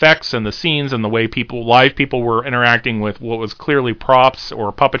effects and the scenes and the way live people were interacting with what was clearly props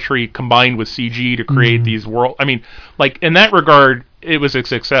or puppetry combined with CG to create these world. I mean, like in that regard, it was a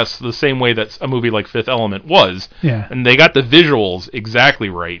success the same way that a movie like Fifth Element was. Yeah. And they got the visuals exactly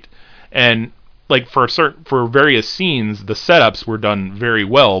right. And like for various scenes, the setups were done very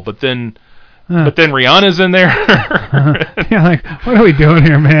well, but then Rihanna's in there. Yeah, like, what are we doing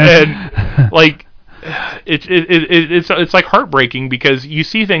here, man? And like it's like heartbreaking, because you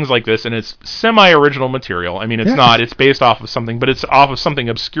see things like this and it's semi-original material. I mean, it's based off of something, but it's off of something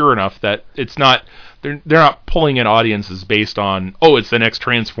obscure enough that it's not. They're not pulling in audiences based on, it's the next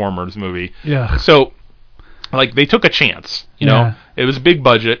Transformers movie. Yeah. So, like, they took a chance. You know, it was a big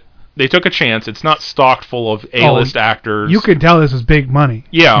budget. They took a chance. It's not stocked full of A-list actors. You could tell this was big money.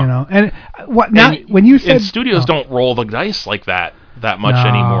 Yeah. And what now? When you said studios don't roll the dice like that much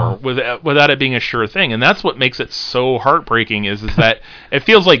anymore, without it being a sure thing, and that's what makes it so heartbreaking. Is that it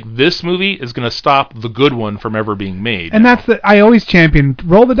feels like this movie is going to stop the good one from ever being made. And that's I always champion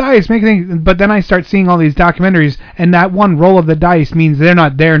roll the dice, make things. But then I start seeing all these documentaries, and that one roll of the dice means they're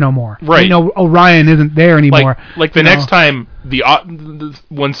not there no more. Right. Orion isn't there anymore. Like the next time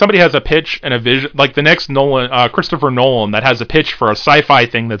when somebody has a pitch and a vision, like the next Christopher Nolan, that has a pitch for a sci-fi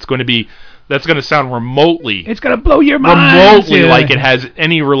thing that's going to sound remotely. It's going to blow your mind. Remotely, like it has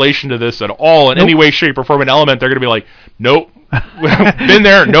any relation to this at all in any way, shape, or form, an element. They're going to be like, nope. Been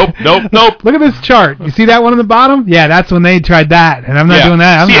there. Nope. Look at this chart. You see that one on the bottom? Yeah, that's when they tried that, and I'm not doing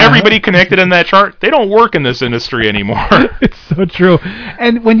that. Everybody connected in that chart. They don't work in this industry anymore. It's so true.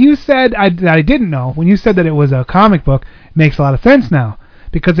 And when you said I didn't know, when you said that it was a comic book, it makes a lot of sense now.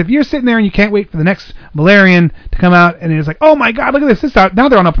 Because if you're sitting there and you can't wait for the next Valerian to come out, and it's like, oh my God, look at this out. Now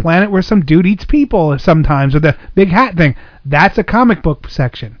they're on a planet where some dude eats people sometimes with the big hat thing. That's a comic book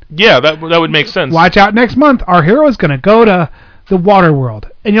section. Yeah, that would make sense. Watch out next month. Our hero is going to go to the water world.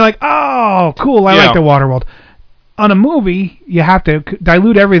 And you're like, oh, cool, I like the water world. On a movie, you have to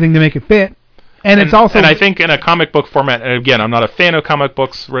dilute everything to make it fit. And it's also... And I think in a comic book format, and again, I'm not a fan of comic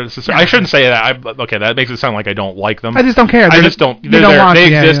books. I shouldn't say that. Okay, that makes it sound like I don't like them. I just don't care. I just don't... They're there. They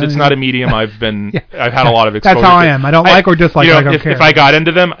exist. It's not a medium I've had a lot of exposure to. That's how I am. I don't like or dislike. I don't care. If I got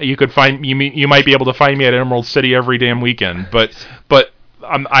into them, you might be able to find me at Emerald City every damn weekend. But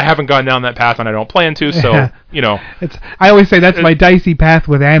I haven't gone down that path, and I don't plan to. So I always say that's my dicey path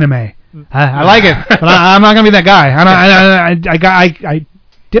with anime. I like it, but I'm not gonna be that guy. I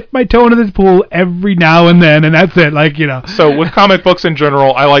dip my toe into this pool every now and then, and that's it. So with comic books in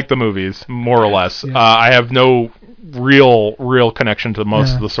general, I like the movies more or less. Yeah. I have no real connection to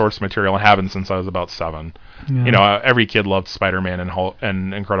most of the source material, and haven't since I was about 7. Yeah. Every kid loved Spider-Man and Hulk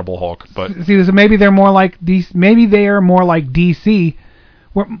and Incredible Hulk, but see, so maybe they're more like DC. Maybe they are more like DC.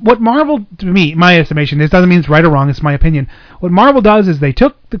 What Marvel, to me, my estimation, this doesn't mean it's right or wrong, it's my opinion. What Marvel does is they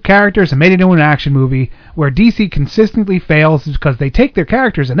took the characters and made it into an action movie, where DC consistently fails because they take their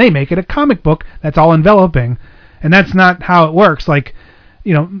characters and they make it a comic book that's all enveloping, and that's not how it works.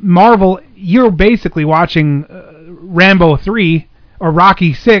 Marvel, you're basically watching Rambo 3 or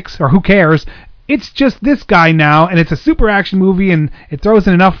Rocky 6, or who cares. It's just this guy now, and it's a super action movie, and it throws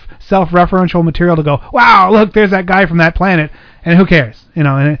in enough self-referential material to go, wow, look, there's that guy from that planet. And who cares,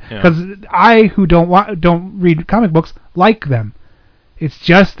 Because I, who don't read comic books, like them. It's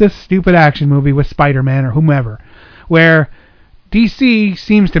just this stupid action movie with Spider-Man or whomever, where DC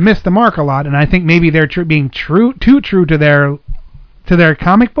seems to miss the mark a lot, and I think maybe they're being too true to their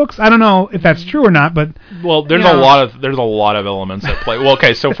comic books. I don't know if that's true or not, but there's a lot of elements at play. Well,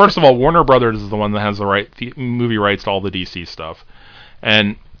 okay, so first of all, Warner Brothers is the one that has the movie rights to all the DC stuff,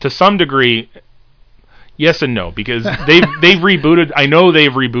 and to some degree. Yes and no, because they've rebooted. I know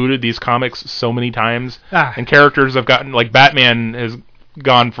they've rebooted these comics so many times, and characters have gotten Batman has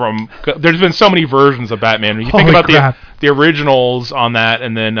gone from. There's been so many versions of Batman. When you think about the originals on that,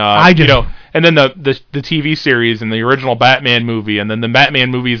 and then and then the TV series and the original Batman movie, and then the Batman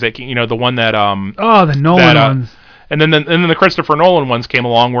movies that the one that the Nolan ones, and then the Christopher Nolan ones came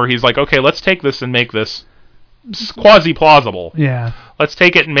along where he's like, okay, let's take this and make this quasi plausible. Yeah. Let's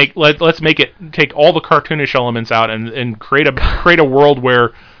take it and take all the cartoonish elements out and create a world where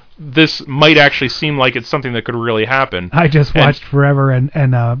this might actually seem like it's something that could really happen. I just watched Forever and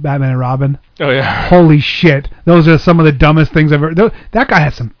Batman and Robin. Oh yeah. Holy shit. Those are some of the dumbest things I've ever. That guy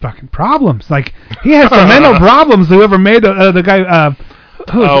has some fucking problems. He has some mental problems. Whoever made the guy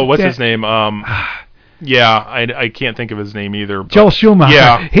what's his name? Yeah, I can't think of his name either. Joel Schumacher.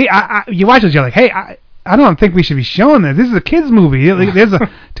 Yeah. You watch this, you're like, hey, I don't think we should be showing this. This is a kids' movie. There's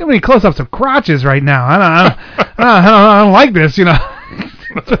too many close-ups of crotches right now. I don't like this,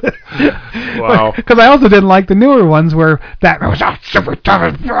 Wow. Because I also didn't like the newer ones where Batman was super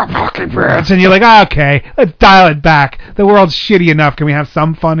tough fucking bitch, and you're like, okay, let's dial it back. The world's shitty enough. Can we have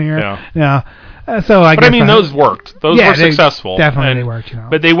some fun here? Yeah. Those worked. Those were successful. Definitely worked.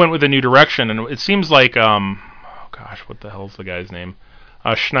 But they went with a new direction, and it seems like, what the hell's the guy's name?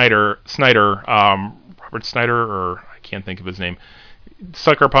 Snyder, Robert Snyder, or I can't think of his name.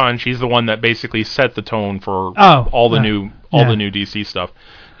 Sucker Punch. He's the one that basically set the tone for all the new DC stuff.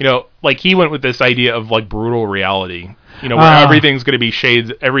 He went with this idea of brutal reality. Where everything's going to be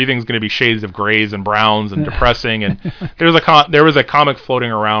shades. Everything's going to be shades of grays and browns and depressing. And there was a comic floating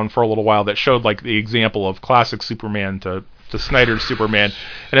around for a little while that showed the example of classic Superman to Snyder's Superman,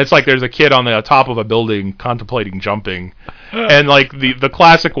 and it's there's a kid on the top of a building contemplating jumping, and the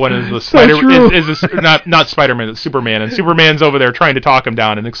classic one is the Spider is not Spider-Man, it's Superman, and Superman's over there trying to talk him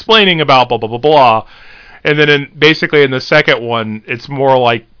down and explaining about blah blah blah blah, and then basically in the second one it's more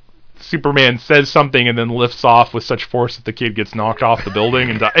like Superman says something and then lifts off with such force that the kid gets knocked off the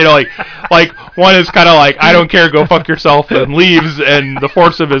building and one is kind of I don't care, go fuck yourself, and leaves, and the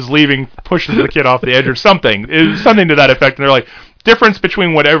force of his leaving pushes the kid off the edge or something. It's something to that effect. And they're difference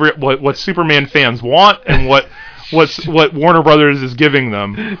between what Superman fans want and what what Warner Brothers is giving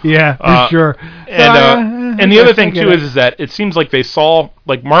them. Yeah, for sure. And the other thing too is that it seems like they saw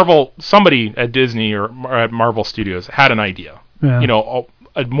like Marvel, somebody at Disney or at Marvel Studios had an idea,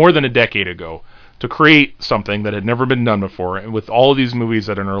 more than a decade ago, to create something that had never been done before, and with all of these movies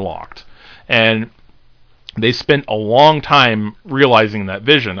that are interlocked, and they spent a long time realizing that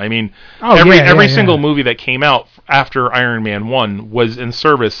vision. I mean, every single movie that came out after Iron Man 1 was in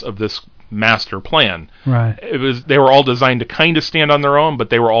service of this master plan. Right. They were all designed to kind of stand on their own, but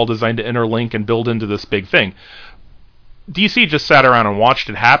they were all designed to interlink and build into this big thing. DC just sat around and watched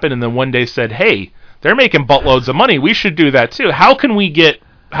it happen, and then one day said, "Hey, they're making buttloads of money. We should do that too. How can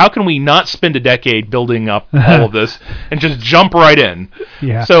we not spend a decade building up all of this and just jump right in?"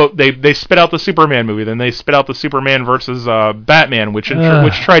 Yeah. So they spit out the Superman movie, then they spit out the Superman versus Batman, which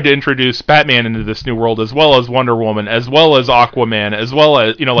tried to introduce Batman into this new world, as well as Wonder Woman, as well as Aquaman, as well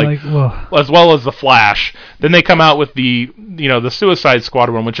as as well as the Flash. Then they come out with the Suicide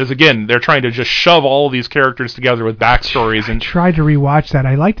Squad one, which is again they're trying to just shove all of these characters together with backstories. And I tried to rewatch that.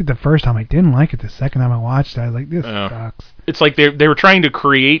 I liked it the first time. I didn't like it the second time I watched it. I was like, this sucks. It's like they were trying to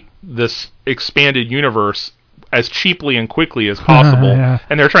create this expanded universe as cheaply and quickly as possible,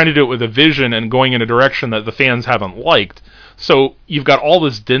 and they're trying to do it with a vision and going in a direction that the fans haven't liked. So you've got all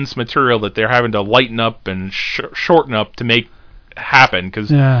this dense material that they're having to lighten up and shorten up to make happen, because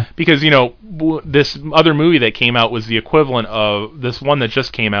this other movie that came out was the equivalent of this one that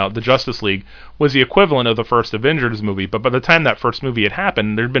just came out, the Justice League, was the equivalent of the first Avengers movie. But by the time that first movie had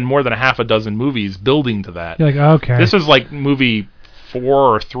happened, there'd been more than a half a dozen movies building to that. You're like, okay, this is like movie 4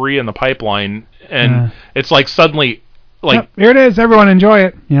 or 3 in the pipeline, and it's like suddenly here it is, everyone enjoy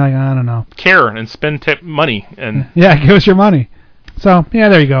it. You're like, I don't know, care and spend money and give us your money. So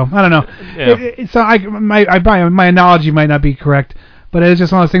there you go. I don't know. Yeah. My analogy might not be correct, but it's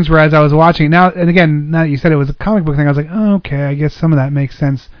just one of those things where as I was watching now, and again, now that you said it was a comic book thing, I was like, oh, okay, I guess some of that makes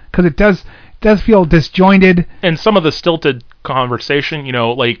sense, because it does feel disjointed. And some of the stilted conversation,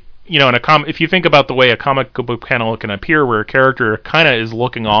 in if you think about the way a comic book panel can appear, where a character kind of is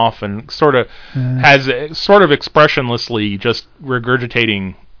looking off and sort of has sort of expressionlessly just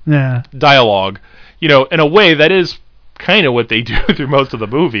regurgitating dialogue, in a way that is kind of what they do through most of the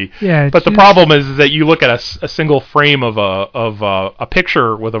movie. But the problem is that you look at a single frame of a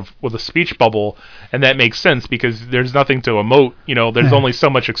picture with a speech bubble, and that makes sense because there's nothing to emote. There's only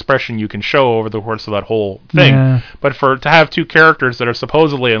so much expression you can show over the course of that whole thing. But to have two characters that are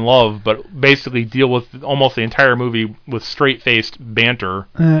supposedly in love, but basically deal with almost the entire movie with straight-faced banter.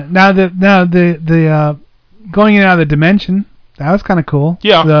 Now the going in and out of the dimension. That was kind of cool.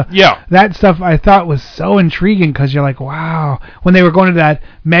 That stuff I thought was so intriguing, because you're like, wow. When they were going to that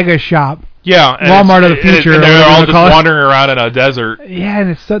mega shop, Walmart of the future, and they're all just wandering around in a desert. Yeah,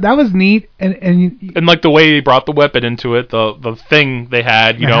 and that was neat, and like the way they brought the weapon into it, the thing they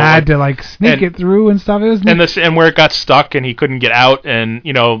had, had to sneak it through and stuff. It was neat. And where it got stuck and he couldn't get out, and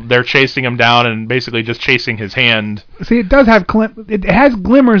they're chasing him down and basically just chasing his hand. See, it does have it has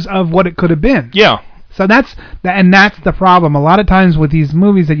glimmers of what it could have been. Yeah. So that's the problem. A lot of times with these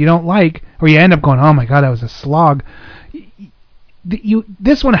movies that you don't like, or you end up going, oh my god, that was a slog.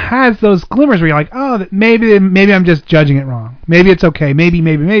 This one has those glimmers where you're like, oh, maybe I'm just judging it wrong. Maybe it's okay. Maybe.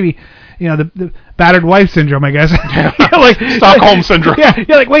 The battered wife syndrome, I guess. Stockholm syndrome. Yeah,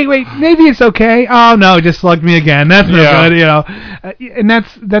 you're like, wait, maybe it's okay. Oh no, it just slugged me again. That's no good, And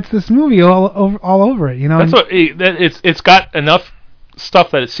that's this movie all over it, That's what it's got enough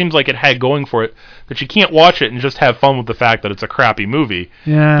stuff that it seems like it had going for it that you can't watch it and just have fun with the fact that it's a crappy movie.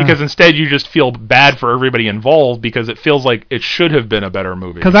 Yeah. Because instead you just feel bad for everybody involved, because it feels like it should have been a better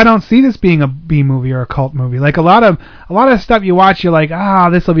movie. Because I don't see this being a B movie or a cult movie. Like a lot of stuff you watch, you're like,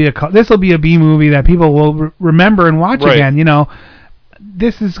 this will be a B movie that people will remember and watch again.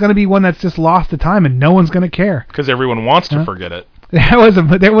 This is going to be one that's just lost to time and no one's going to care. Because everyone wants to forget it. There was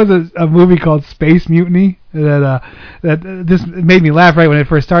a movie called Space Mutiny that this made me laugh right when it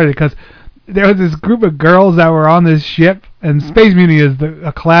first started, because there was this group of girls that were on this ship, and Space Mutiny is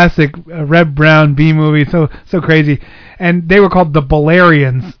a classic Red Brown B movie, so crazy, and they were called the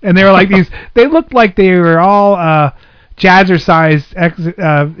Balerians, and they were like these. They looked like they were all jazzercise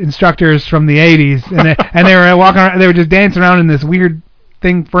instructors from the 80s, and they were walking around. They were just dancing around in this weird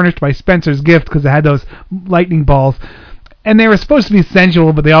thing furnished by Spencer's Gift, because it had those lightning balls. And they were supposed to be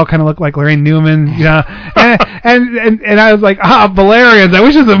sensual, but they all kind of looked like Lorraine Newman, and I was like, Balerians. I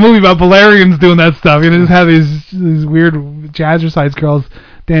wish there was a movie about Balerians doing that stuff. Just have these weird jazzercise girls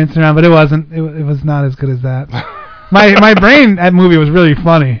dancing around, but it wasn't. It was not as good as that. My brain, that movie was really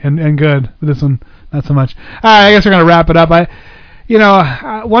funny and good. But this one, not so much. I guess we're gonna wrap it up. 1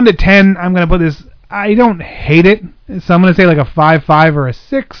 to 10, I'm gonna put this. I don't hate it, so I'm going to say like a 5.5 or a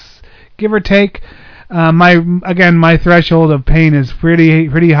 6, give or take. My threshold of pain is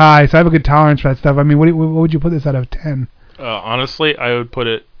pretty high, so I have a good tolerance for that stuff. I mean, what would you put this out of 10? Honestly, I would put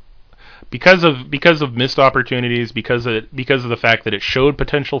it because of missed opportunities, because of the fact that it showed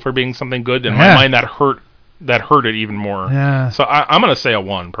potential for being something good. In my mind, that hurt it even more. Yeah. So I'm going to say a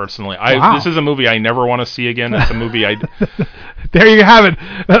 1 personally. This is a movie I never want to see again. It's a movie I. There you have it.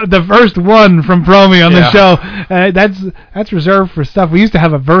 The first one from Promi on the show. That's reserved for stuff. We used to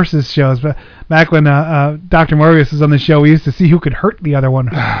have a versus shows, but back when Dr. Morbius was on the show, we used to see who could hurt the other one,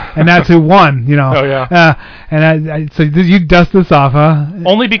 and that's who won. You know. Oh yeah. So you dust this off, huh?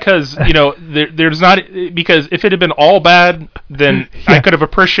 Only because there's not because if it had been all bad, then I could have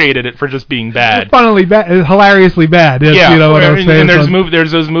appreciated it for just being bad. Funnily bad, hilariously bad. Yeah. You know what I'm saying? And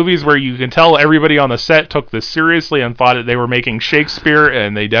there's those movies where you can tell everybody on the set took this seriously and thought that they were making Shakespeare,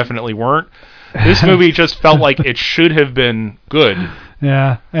 and they definitely weren't. This movie just felt like it should have been good.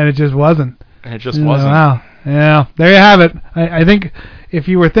 Yeah, and it just wasn't. And it just wasn't. Wow. Yeah, there you have it. I think if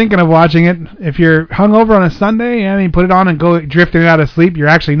you were thinking of watching it, if you're hungover on a Sunday, I mean, put it on and go drifting out of sleep. You're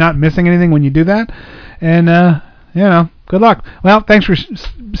actually not missing anything when you do that. And, good luck. Well, thanks for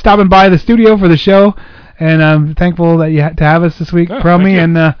stopping by the studio for the show. And I'm thankful that you had to have us this week, Promi.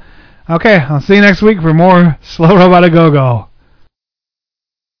 And, okay, I'll see you next week for more Slow Robot A Go-Go.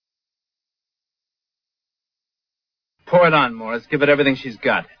 Pour it on, Morris. Give it everything she's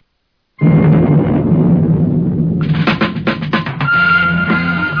got.